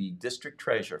is the district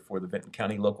treasurer for the Benton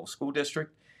County Local School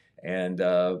District, and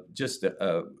just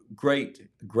a great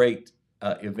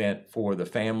event for the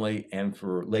family and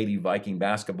for Lady Viking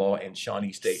basketball and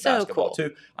Shawnee State basketball too.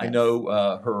 Yes. I know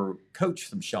her coach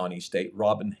from Shawnee State,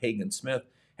 Robin Hagan Smith,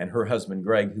 and her husband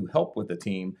Greg, who helped with the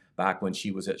team back when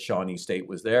she was at Shawnee State,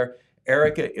 was there.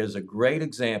 Erica is a great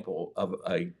example of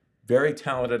a very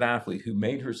talented athlete who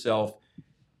made herself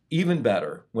even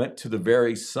better, went to the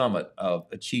very summit of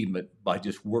achievement by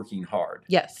just working hard.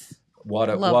 Yes. What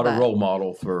a role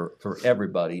model for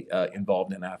everybody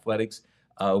involved in athletics.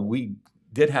 We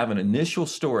did have an initial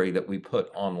story that we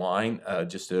put online,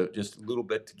 just a little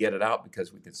bit to get it out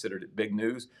because we considered it big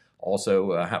news.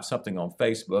 Also have something on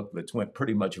Facebook that's went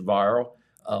pretty much viral.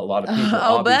 A lot of people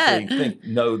obviously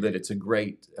know that it's a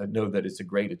great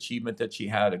achievement that she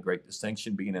had, a great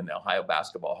distinction being in the Ohio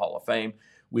Basketball Hall of Fame.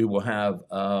 We will have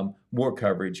more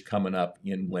coverage coming up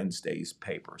in Wednesday's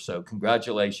paper. So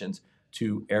congratulations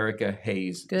to Erica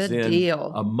Hayes. Good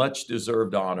deal. A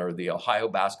much-deserved honor, the Ohio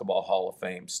Basketball Hall of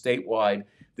Fame statewide.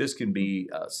 This can be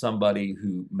somebody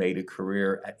who made a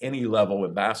career at any level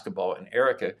in basketball, and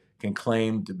Erica can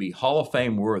claim to be Hall of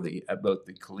Fame worthy at both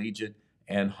the collegiate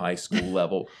and high school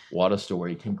level. What a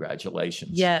story.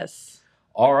 Congratulations. Yes.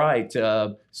 All right.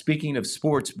 Speaking of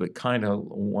sports, but kind of,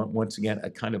 once again, a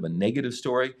kind of a negative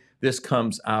story. This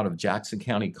comes out of Jackson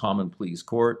County Common Pleas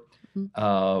Court.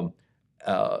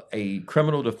 A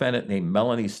criminal defendant named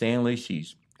Melanie Stanley,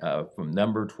 she's from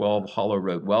number 12 Hollow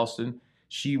Road, Wellston.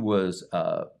 She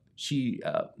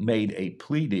made a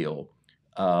plea deal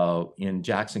in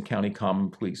Jackson County Common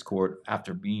Pleas Court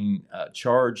after being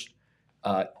charged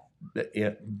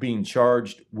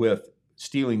with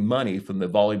stealing money from the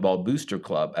volleyball booster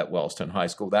club at Wellston High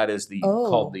School. That is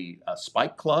called the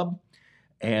Spike Club.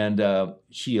 And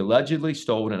she allegedly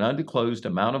stole an undisclosed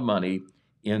amount of money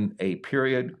in a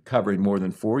period covering more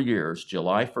than 4 years,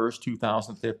 July 1st,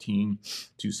 2015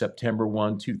 to September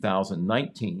 1,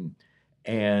 2019.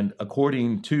 And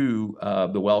according to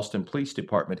the Wellston Police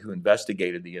Department, who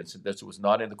investigated the incident, this was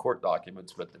not in the court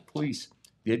documents, but the police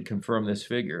did confirm this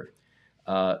figure.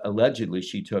 Allegedly,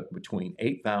 she took between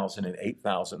 $8,000 and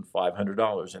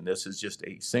 $8,500, and this is just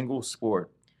a single support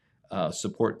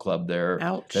club there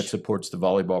that supports the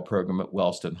volleyball program at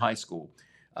Wellston High School.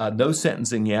 No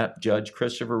sentencing yet. Judge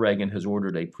Christopher Reagan has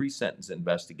ordered a pre-sentence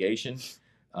investigation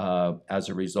as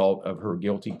a result of her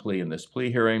guilty plea in this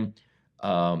plea hearing.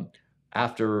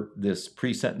 After this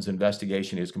pre-sentence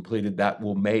investigation is completed, that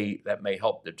may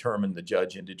help determine the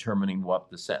judge in determining what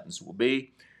the sentence will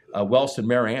be. Wellston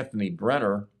Mayor Anthony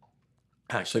Brenner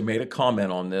actually made a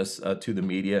comment on this to the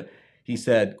media. He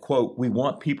said, quote, "We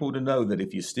want people to know that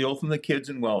if you steal from the kids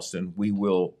in Wellston, we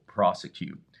will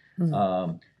prosecute."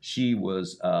 She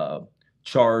was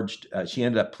charged. She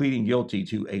ended up pleading guilty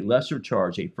to a lesser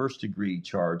charge, a first-degree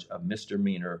charge of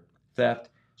misdemeanor theft.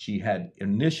 She had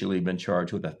initially been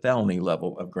charged with a felony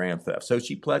level of grand theft. So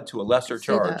she pled to a lesser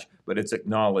charge, but it's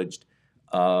acknowledged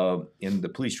in the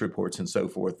police reports and so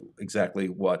forth exactly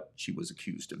what she was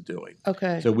accused of doing.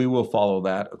 Okay. So we will follow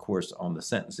that, of course, on the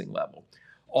sentencing level.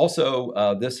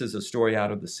 Also, this is a story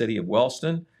out of the city of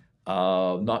Wellston.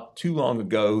 Not too long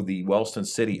ago, the Wellston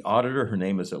city auditor, her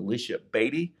name is Alicia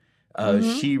Beatty,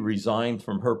 she resigned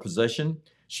from her position.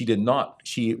 She did not.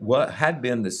 She had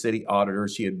been the city auditor.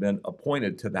 She had been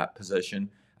appointed to that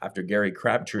position after Gary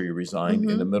Crabtree resigned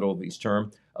in the middle of his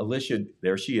term. Alicia,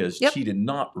 there she is. Yep. She did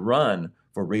not run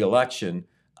for re-election,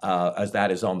 as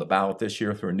that is on the ballot this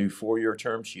year for a new 4-year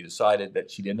term. She decided that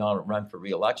she did not run for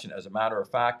re-election. As a matter of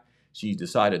fact, she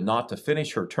decided not to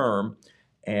finish her term,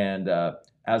 and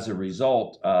As a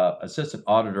result, Assistant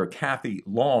Auditor Kathy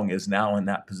Long is now in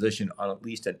that position on at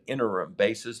least an interim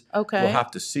basis. Okay. We'll have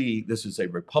to see. This is a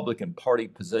Republican Party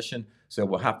position, so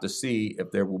we'll have to see if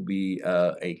there will be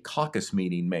a caucus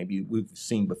meeting. Maybe we've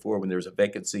seen before when there's a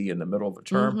vacancy in the middle of a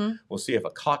term. We'll see if a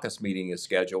caucus meeting is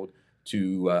scheduled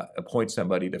to appoint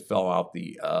somebody to fill out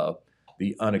the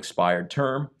unexpired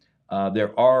term.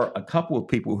 There are a couple of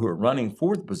people who are running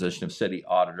for the position of city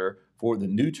auditor for the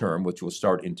new term, which will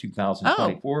start in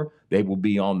 2024. Oh. They will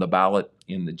be on the ballot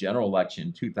in the general election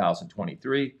in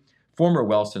 2023. Former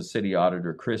Wellston City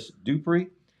Auditor Chris Dupree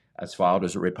has filed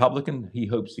as a Republican. He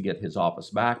hopes to get his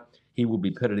office back. He will be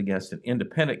pitted against an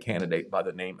independent candidate by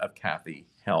the name of Kathy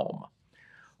Helm.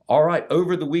 All right,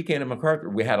 over the weekend in MacArthur,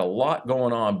 we had a lot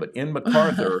going on, but in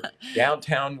MacArthur,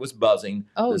 downtown was buzzing.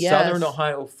 The Southern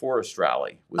Ohio Forest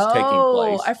Rally was taking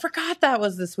place. Oh, I forgot that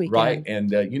was this weekend. Right, and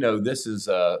this is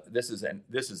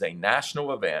a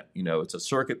national event. It's a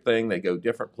circuit thing. They go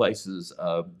different places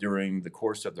during the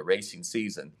course of the racing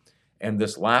season. And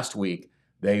this last week,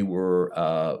 they were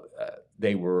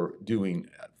doing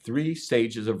 3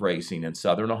 stages of racing in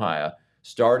Southern Ohio.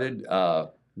 Started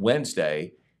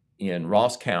Wednesday. In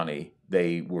Ross County,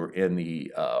 they were in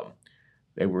the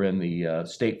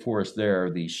state forest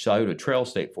there, the Scioto Trail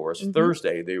State Forest.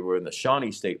 Thursday, they were in the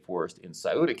Shawnee State Forest in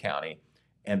Scioto County,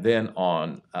 and then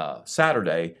on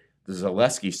Saturday, the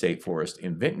Zaleski State Forest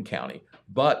in Vinton County.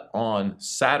 But on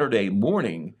Saturday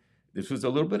morning, this was a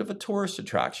little bit of a tourist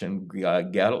attraction.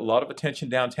 Got a lot of attention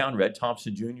downtown. Red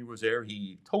Thompson Jr. was there.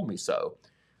 He told me so.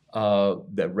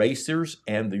 The racers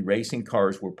and the racing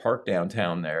cars were parked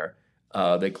downtown there.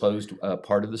 They closed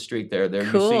part of the street there. There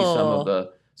cool. You see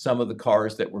some of the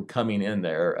cars that were coming in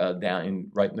there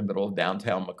right in the middle of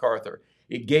downtown MacArthur.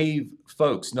 It gave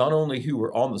folks not only who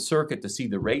were on the circuit to see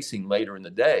the racing later in the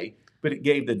day, but it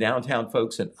gave the downtown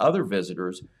folks and other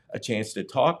visitors a chance to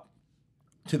talk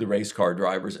to the race car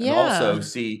drivers and also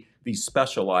see these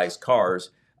specialized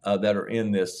cars that are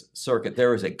in this circuit.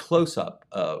 There is a close-up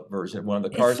version of one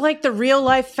of the cars. It's like the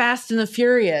real-life Fast and the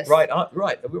Furious. Right,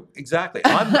 exactly.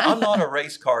 I'm not a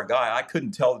race car guy. I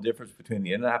couldn't tell the difference between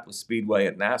the Indianapolis Speedway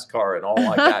and NASCAR and all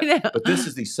like that. But this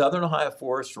is the Southern Ohio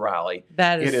Forest Rally.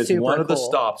 That is It is super one of the cool.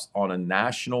 stops on a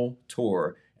national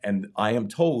tour, and I am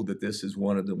told that this is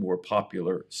one of the more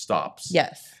popular stops.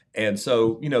 Yes. And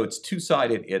so, it's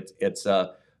two-sided. It's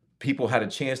people had a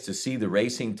chance to see the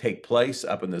racing take place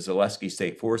up in the Zaleski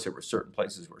State Forest. There were certain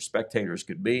places where spectators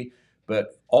could be,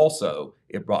 but also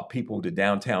it brought people to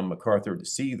downtown MacArthur to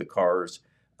see the cars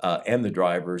and the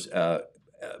drivers,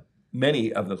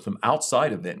 many of them from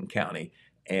outside of Vinton County.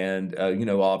 And,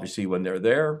 obviously when they're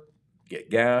there, get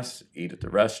gas, eat at the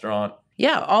restaurant.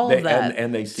 Yeah, all of that.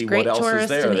 And they see what else is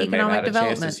there. They may have had a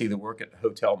chance to see the work at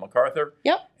Hotel MacArthur.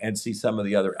 Yep. And see some of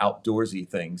the other outdoorsy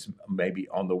things maybe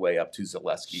on the way up to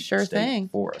Zaleski State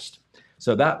Forest.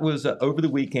 So that was over the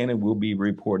weekend, and we'll be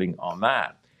reporting on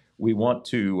that. We want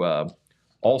to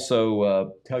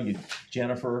also tell you,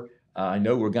 Jennifer, I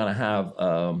know we're going to have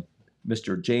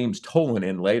Mr. James Tolan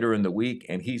in later in the week,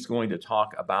 and he's going to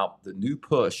talk about the new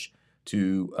push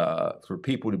for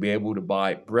people to be able to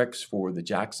buy bricks for the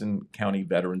Jackson County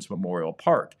Veterans Memorial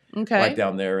Park. Okay. Right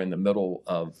down there in the middle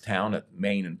of town at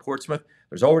Maine and Portsmouth.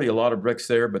 There's already a lot of bricks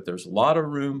there, but there's a lot of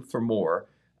room for more.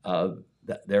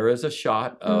 There is a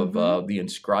shot of the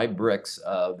inscribed bricks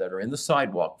that are in the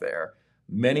sidewalk there.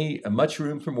 Much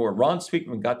room for more. Ron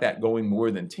Speakman got that going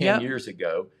more than 10 years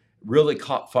ago. Really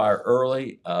caught fire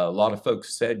early. A lot of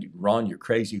folks said, Ron, you're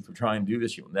crazy for trying to do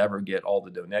this. You'll never get all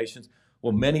the donations.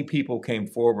 Well, many people came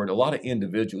forward, a lot of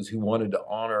individuals who wanted to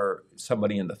honor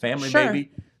somebody in the family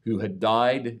maybe who had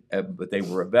died, but they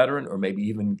were a veteran or maybe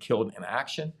even killed in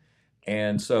action.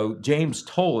 And so James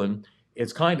Tolan,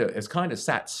 it's kind of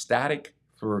sat static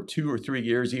for 2 or 3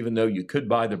 years, even though you could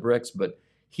buy the bricks, but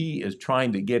he is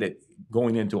trying to get it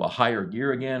going into a higher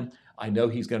gear again. I know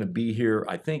he's going to be here.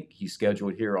 I think he's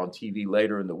scheduled here on TV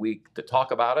later in the week to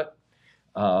talk about it.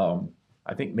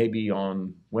 I think maybe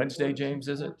on Wednesday, James,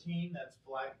 is it? 14th, that's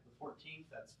the 14th,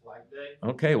 that's Flag Day.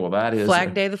 Okay, well, that is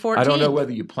Flag Day the 14th. I don't know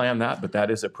whether you planned that, but that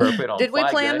is appropriate on Did Flag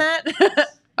we plan Day. that?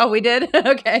 Oh, we did?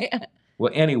 Okay.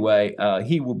 Well, anyway,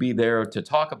 he will be there to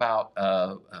talk about,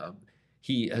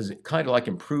 he has kind of like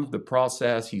improved the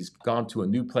process. He's gone to a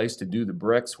new place to do the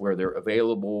bricks where they're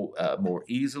available more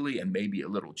easily and maybe a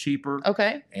little cheaper.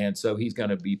 Okay. And so he's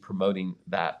going to be promoting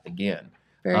that again.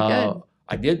 Very good.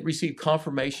 I did receive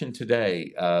confirmation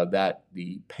today that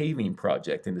the paving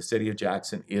project in the city of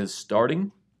Jackson is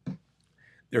starting.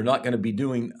 They're not going to be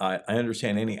doing, I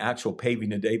understand, any actual paving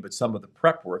today, but some of the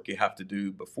prep work you have to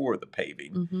do before the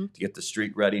paving to get the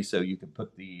street ready so you can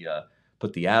put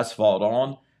the asphalt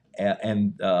on.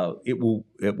 and it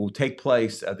will take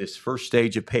place this first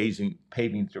stage of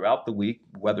paving throughout the week,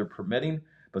 weather permitting.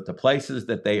 But the places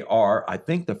that they are, I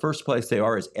think the first place they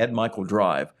are is Ed Michael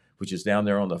Drive, which is down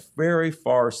there on the very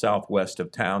far southwest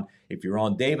of town. If you're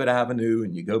on David Avenue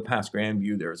and you go past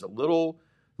Grandview, there's a little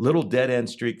dead end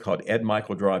street called Ed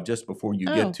Michael Drive just before you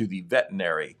get to the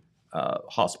veterinary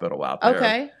hospital out there.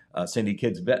 Okay. Cindy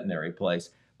Kidd's veterinary place.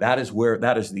 That is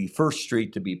the first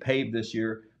street to be paved this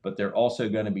year. But they're also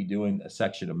going to be doing a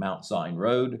section of Mount Zion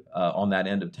Road on that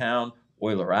end of town,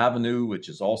 Euler Avenue, which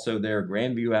is also there,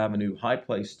 Grandview Avenue, High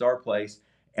Place, Star Place,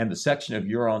 and the section of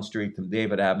Huron Street from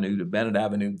David Avenue to Bennett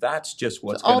Avenue. That's just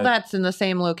what's all that's in the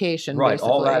same location. Right.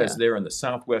 All that is there in the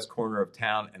southwest corner of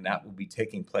town, and that will be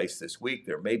taking place this week.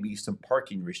 There may be some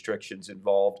parking restrictions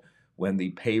involved when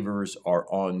the pavers are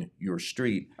on your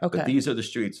street. Okay. But these are the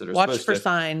streets that are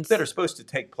signs that are supposed to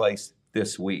take place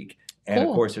this week. And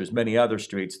of course, there's many other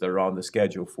streets that are on the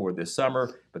schedule for this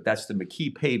summer, but that's the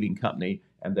McKee Paving Company,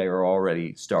 and they are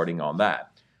already starting on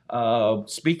that.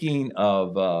 Speaking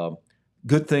of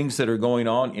good things that are going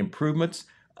on, improvements,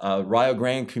 Rio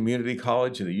Grande Community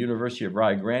College and the University of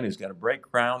Rio Grande is going to break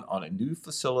ground on a new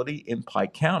facility in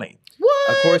Pike County. What?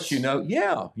 Of course,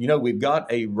 we've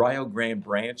got a Rio Grande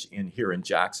branch here in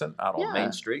Jackson out on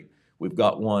Main Street. We've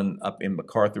got one up in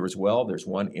MacArthur as well. There's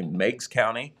one in Meigs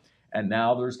County. And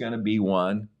now there's going to be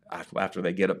one after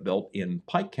they get it built in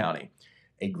Pike County.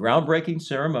 A groundbreaking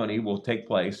ceremony will take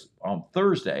place on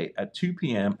Thursday at 2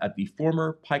 p.m. at the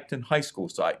former Piketon High School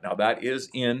site. Now, that is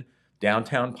in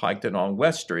downtown Piketon on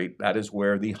West Street. That is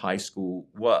where the high school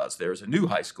was. There's a new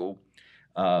high school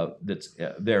that's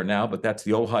there now, but that's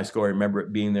the old high school. I remember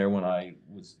it being there when I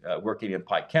was working in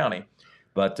Pike County.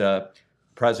 But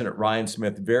President Ryan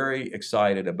Smith very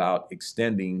excited about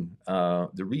extending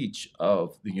the reach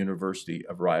of the University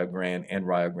of Rio Grande and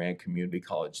Rio Grande Community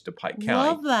College to Pike County.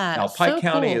 Love that. Now, Pike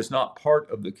County cool. is not part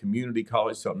of the community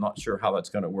college, so I'm not sure how that's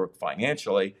going to work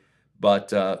financially.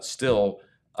 But still,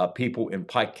 people in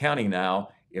Pike County now,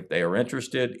 if they are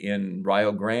interested in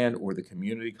Rio Grande or the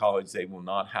community college, they will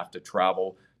not have to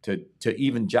travel to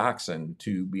even Jackson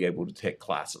to be able to take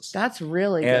classes. That's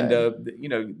really good.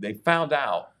 And, they found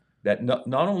out that not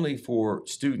only for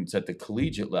students at the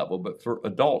collegiate level, but for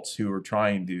adults who are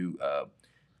trying to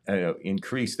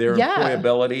increase their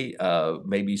employability,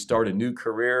 maybe start a new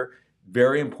career,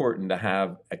 very important to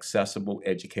have accessible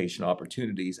education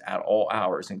opportunities at all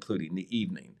hours, including the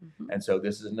evening. Mm-hmm. And so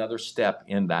this is another step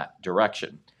in that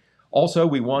direction. Also,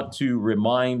 we want to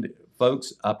remind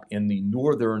folks up in the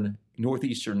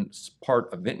northeastern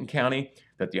part of Vinton County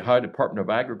that the Ohio Department of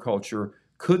Agriculture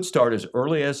could start as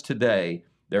early as today.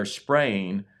 They're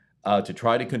spraying to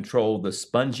try to control the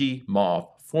spongy moth,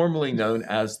 formerly known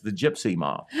as the gypsy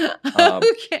moth.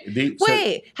 Okay.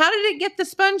 Wait, how did it get the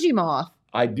spongy moth?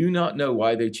 I do not know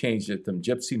why they changed it from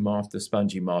gypsy moth to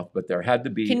spongy moth, but there had to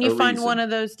be Can you find one of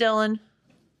those, Dylan?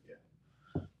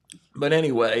 Yeah. But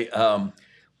anyway,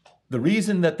 the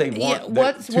reason that they want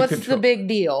what's the big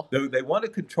deal? They want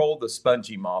to control the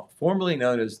spongy moth, formerly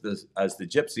known as the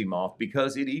gypsy moth,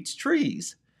 because it eats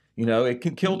trees. It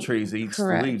can kill trees. It eats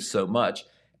the leaves so much.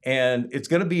 And it's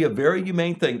going to be a very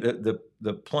humane thing.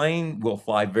 The plane will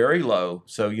fly very low.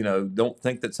 So, don't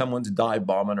think that someone's dive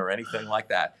bombing or anything like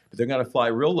that. But they're going to fly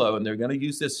real low, and they're going to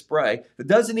use this spray. It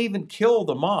doesn't even kill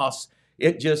the moths.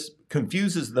 It just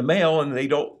confuses the male, and they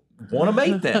don't want to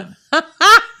mate them.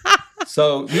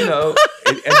 So,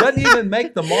 it doesn't even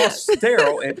make the moths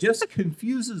sterile. It just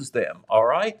confuses them, all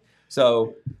right?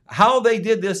 So how they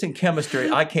did this in chemistry,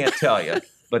 I can't tell you.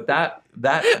 But that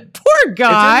poor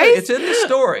guy. It's in the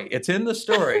story. It's in the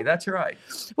story. That's right.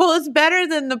 Well, it's better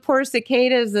than the poor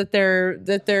cicadas that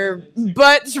their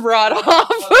butts rot off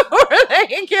before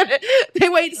they get it. They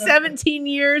wait 17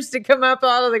 years to come up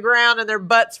out of the ground and their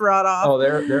butts rot off. Oh,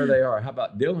 there they are. How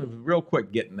about Dylan? Real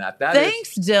quick, getting that.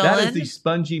 Thanks, Dylan. That is the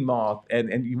spongy moth.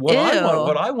 And what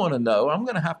I want to know, I'm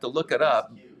going to have to look it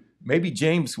up. Maybe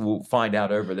James will find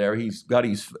out over there. He's got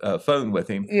his phone with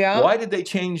him. Yeah. Why did they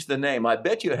change the name? I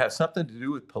bet you it has something to do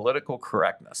with political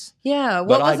correctness. Yeah.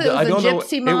 What was it? It was the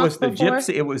gypsy moth.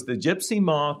 It was the gypsy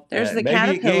moth. There's the maybe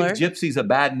caterpillar. Maybe it gave gypsies a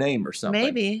bad name or something.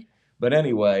 Maybe. But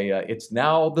anyway, it's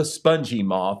now the spongy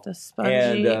moth. The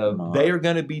spongy moth. They are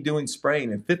going to be doing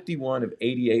spraying in 51 of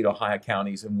 88 Ohio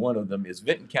counties, and one of them is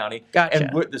Vinton County. Gotcha.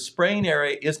 And the spraying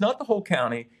area is not the whole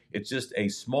county. It's just a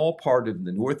small part of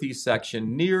the northeast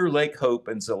section near Lake Hope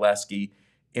and Zaleski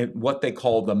in what they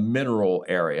call the mineral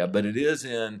area, but it is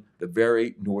in the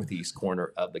very northeast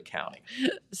corner of the county.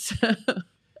 So,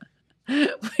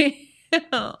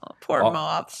 poor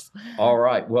moths. All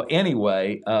right. Well,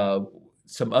 anyway,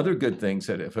 some other good things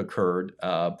that have occurred.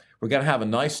 We're going to have a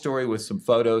nice story with some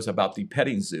photos about the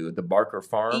petting zoo at the Barker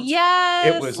Farms.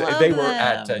 Yes, They were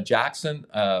at Jackson,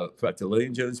 at the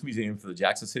Lillian Jones Museum for the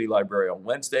Jackson City Library on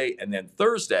Wednesday, and then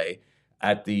Thursday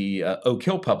at the Oak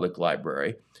Hill Public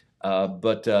Library.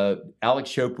 But Alex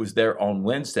Shope was there on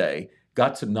Wednesday.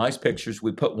 Got some nice pictures.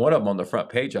 We put one of them on the front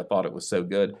page. I thought it was so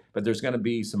good. But there's going to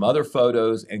be some other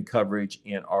photos and coverage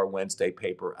in our Wednesday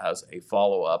paper as a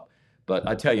follow-up. But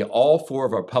I tell you, all 4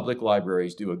 of our public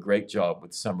libraries do a great job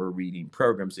with summer reading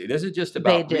programs. It isn't just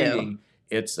about reading.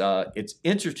 It's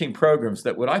interesting programs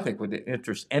that I think would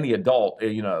interest any adult,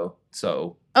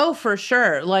 so. Oh, for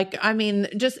sure. Like, I mean,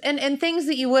 just and things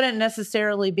that you wouldn't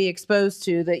necessarily be exposed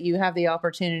to that you have the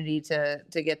opportunity to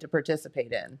get to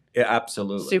participate in. Yeah,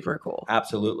 absolutely. Super cool.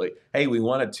 Absolutely. Hey, we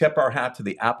want to tip our hat to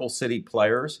the Apple City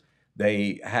Players.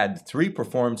 They had 3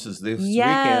 performances this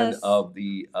weekend of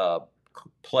the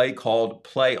play called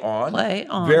Play On. Play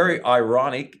On. Very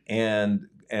ironic and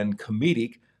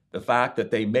comedic. The fact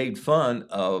that they made fun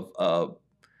of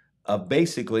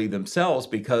basically themselves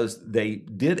because they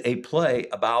did a play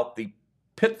about the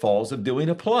pitfalls of doing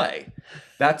a play.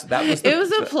 It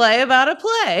was a play about a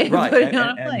play. Right.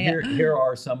 And here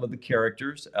are some of the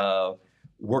characters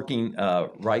working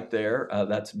right there.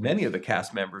 That's many of the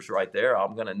cast members right there.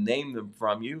 I'm going to name them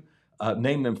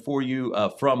for you.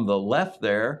 From the left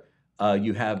there,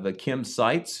 you have Kim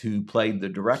Seitz, who played the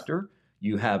director.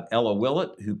 You have Ella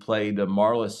Willett, who played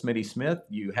Marla Smitty Smith.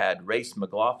 You had Race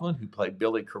McLaughlin, who played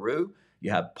Billy Carew. You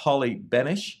have Polly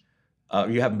Benish.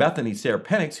 You have Bethany Sarah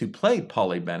Penix, who played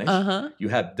Polly Benish. You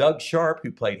have Doug Sharp,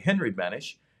 who played Henry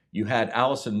Benish. You had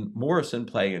Allison Morrison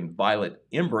playing Violet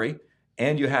Embry.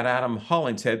 And you had Adam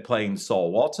Hollingshead playing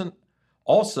Saul Watson.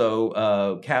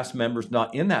 Also, cast members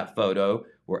not in that photo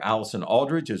were Allison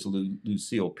Aldridge as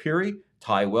Lucille Peary,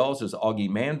 Ty Wells as Augie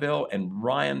Manville, and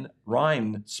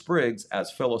Ryan Spriggs as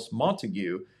Phyllis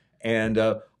Montague. And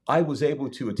I was able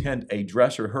to attend a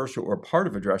dress rehearsal or part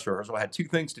of a dress rehearsal. I had 2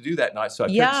 things to do that night, so I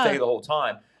couldn't stay the whole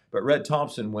time. But Red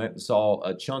Thompson went and saw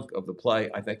a chunk of the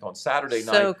play, I think, on Saturday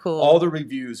night. So cool. All the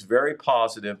reviews, very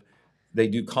positive. They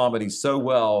do comedy so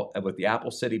well with the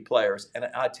Apple City Players. And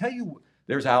I tell you,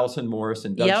 there's Allison Morris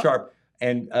and Doug Sharp.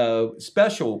 And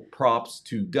special props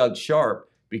to Doug Sharp,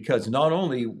 because not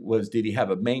only did he have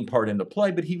a main part in the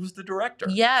play, but he was the director.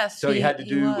 Yes, so he had to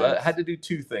do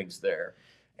 2 things there.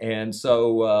 And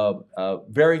so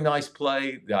very nice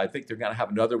play. I think they're going to have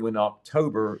another one in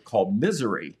October called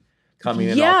Misery coming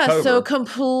in October. Yeah, so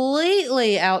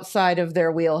completely outside of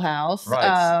their wheelhouse.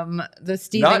 Right. The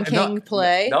Stephen King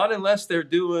play. Not unless they're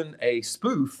doing a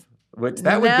spoof, which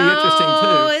that would be interesting too.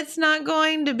 No, it's not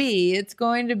going to be. It's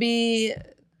going to be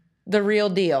the real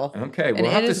deal. Okay, we'll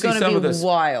have to see some of this.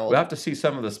 Wild. We'll have to see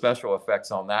some of the special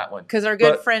effects on that one. Because our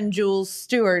good friend Jules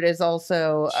Stewart is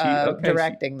also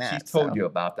directing that. She's told you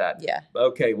about that. Yeah.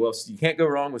 Okay, well, you can't go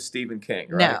wrong with Stephen King,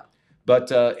 right? No.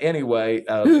 But anyway,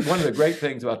 one of the great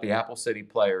things about the Apple City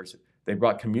Players, they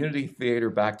brought community theater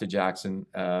back to Jackson,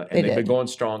 and they've been going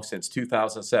strong since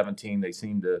 2017. They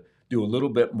seem to do a little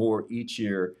bit more each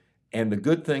year. And the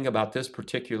good thing about this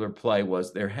particular play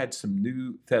was there had some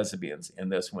new thespians in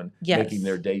this one making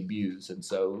their debuts. And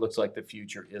so it looks like the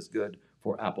future is good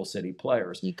for Apple City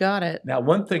Players. You got it. Now,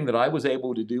 one thing that I was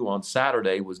able to do on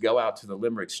Saturday was go out to the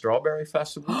Limerick Strawberry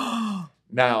Festival.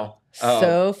 Now,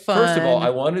 so fun. First of all, I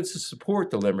wanted to support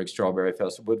the Limerick Strawberry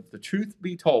Festival, but the truth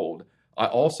be told, I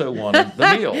also wanted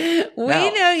the meal.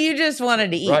 We know you just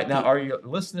wanted to eat. Right now, are you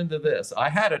listening to this? I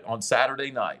had it on Saturday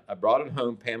night. I brought it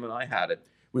home. Pam and I had it.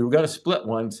 We were going to split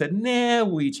one. Said, nah,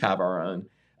 we each have our own.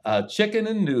 Chicken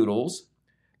and noodles,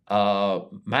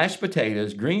 mashed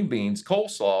potatoes, green beans,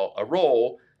 coleslaw, a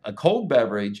roll, a cold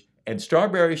beverage, and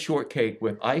strawberry shortcake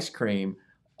with ice cream.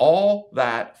 All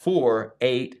that for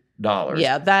 $8.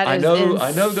 Yeah, that is insane.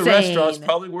 I know the restaurants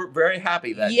probably weren't very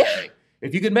happy that day.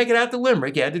 If you could make it out to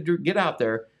Limerick, you had to get out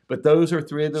there. But those are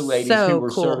 3 of the ladies who were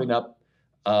serving up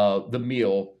the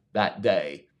meal that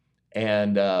day.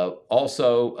 And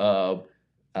also...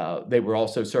 they were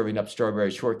also serving up strawberry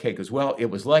shortcake as well.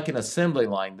 It was like an assembly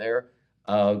line there.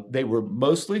 They were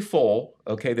mostly full.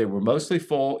 Okay, they were mostly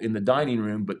full in the dining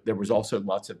room, but there was also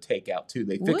lots of takeout too.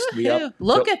 They fixed me up.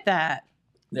 Look at that.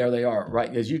 There they are,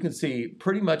 right? As you can see,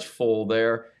 pretty much full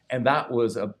there. And that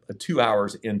was a 2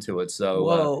 hours into it.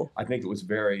 So I think it was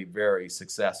very, very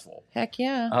successful. Heck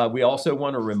yeah. We also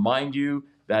want to remind you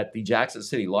that the Jackson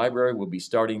City Library will be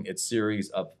starting its series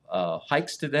of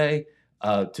hikes today.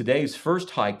 Today's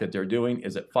first hike that they're doing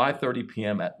is at 5:30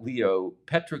 p.m. at Leo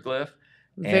Petroglyph.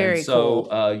 Very cool.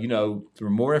 So, for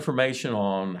more information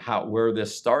on where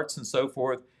this starts and so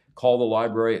forth, call the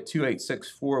library at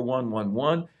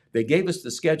 286-4111. They gave us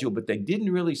the schedule, but they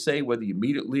didn't really say whether you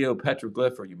meet at Leo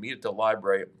Petroglyph or you meet at the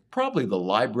library. Probably the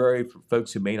library for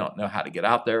folks who may not know how to get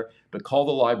out there, but call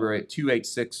the library at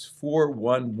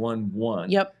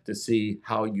 286-4111 to see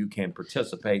how you can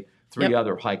participate. 3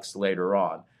 other hikes later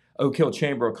on. Oak Hill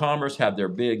Chamber of Commerce had their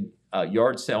big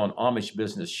yard sale and Amish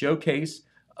business showcase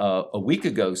a week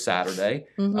ago Saturday.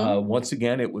 Once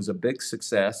again, it was a big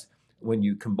success. When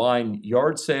you combine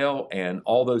yard sale and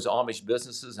all those Amish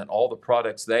businesses and all the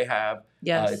products they have,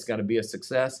 it's going to be a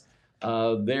success.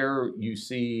 There you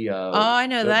see. I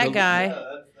know that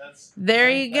guy. There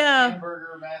you go.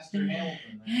 Hamburger Master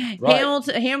Hamilton. Right.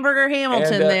 Hamburger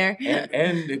Hamilton there.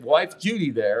 And wife Judy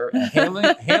there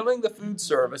handling the food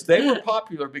service. They were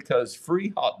popular because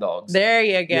free hot dogs. There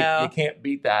you go. You can't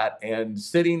beat that. And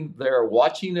sitting there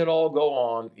watching it all go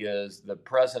on is the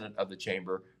president of the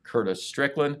chamber, Curtis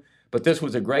Strickland. But this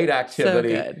was a great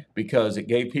activity because it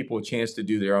gave people a chance to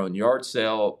do their own yard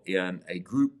sale in a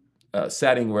group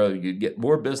setting where you'd get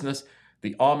more business.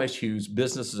 The Amish, whose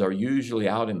businesses are usually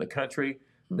out in the country,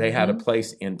 they had a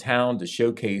place in town to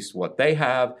showcase what they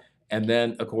have. And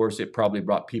then, of course, it probably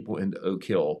brought people into Oak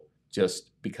Hill just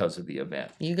because of the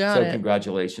event. You got it. So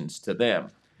congratulations to them.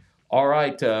 All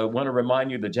right, I want to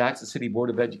remind you the Jackson City Board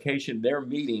of Education, their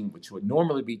meeting, which would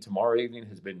normally be tomorrow evening,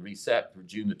 has been reset for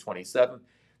June the 27th.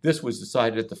 This was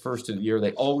decided at the first of the year.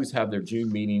 They always have their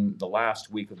June meeting the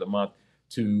last week of the month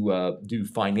to do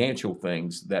financial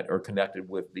things that are connected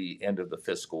with the end of the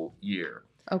fiscal year.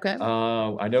 Okay.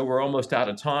 I know we're almost out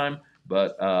of time,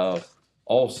 but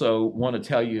also want to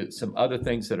tell you some other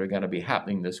things that are going to be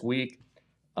happening this week.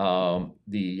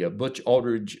 The Butch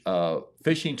Aldridge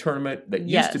fishing tournament that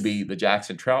used to be the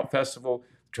Jackson Trout Festival.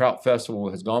 Trout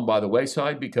Festival has gone by the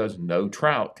wayside because no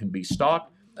trout can be stocked.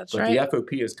 That's but right. The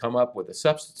FOP has come up with a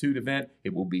substitute event.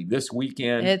 It will be this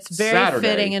weekend. It's very Saturday,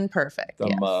 fitting and perfect.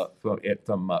 From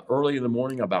early in the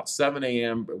morning, about 7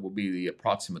 a.m. It will be the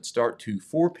approximate start to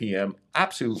 4 p.m.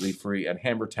 Absolutely free at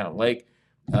Hammertown Lake.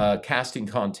 Casting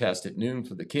contest at noon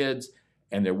for the kids,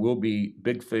 and there will be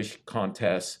big fish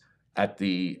contests at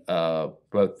the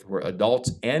both for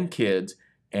adults and kids.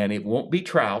 And it won't be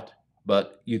trout,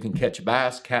 but you can catch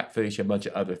bass, catfish, a bunch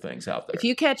of other things out there. If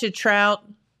you catch a trout,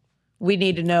 we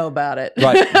need to know about it.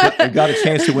 Right. You got a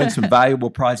chance to win some valuable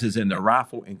prizes in the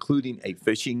raffle, including a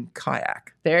fishing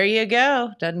kayak. There you go.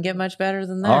 Doesn't get much better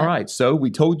than that. All right. So we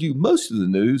told you most of the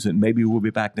news, and maybe we'll be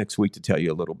back next week to tell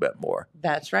you a little bit more.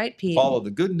 That's right, Pete. Follow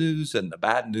the good news and the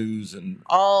bad news and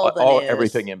all news.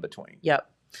 Everything in between. Yep.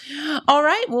 All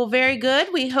right. Well, very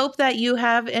good. We hope that you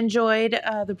have enjoyed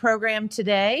the program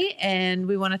today. And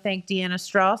we want to thank Deanna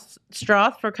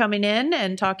Stroth for coming in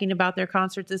and talking about their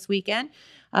concert this weekend.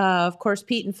 Of course,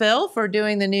 Pete and Phil for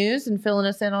doing the news and filling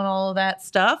us in on all of that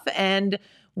stuff. And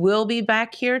we'll be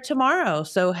back here tomorrow.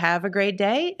 So have a great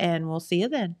day, and we'll see you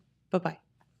then. Bye-bye.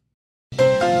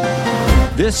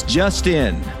 This just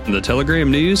in. The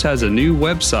Telegram News has a new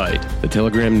website.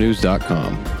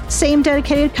 thetelegrammnews.com. Same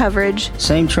dedicated coverage.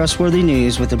 Same trustworthy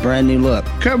news with a brand new look.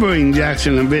 Covering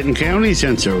Jackson and Benton counties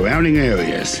and surrounding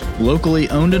areas. Locally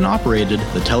owned and operated,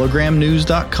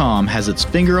 thetelegrammnews.com has its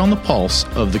finger on the pulse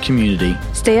of the community.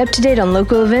 Stay up to date on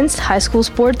local events, high school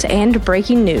sports, and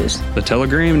breaking news.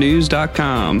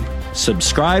 thetelegrammnews.com.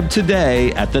 Subscribe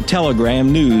today at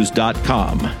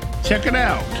thetelegrammnews.com. Check it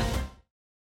out.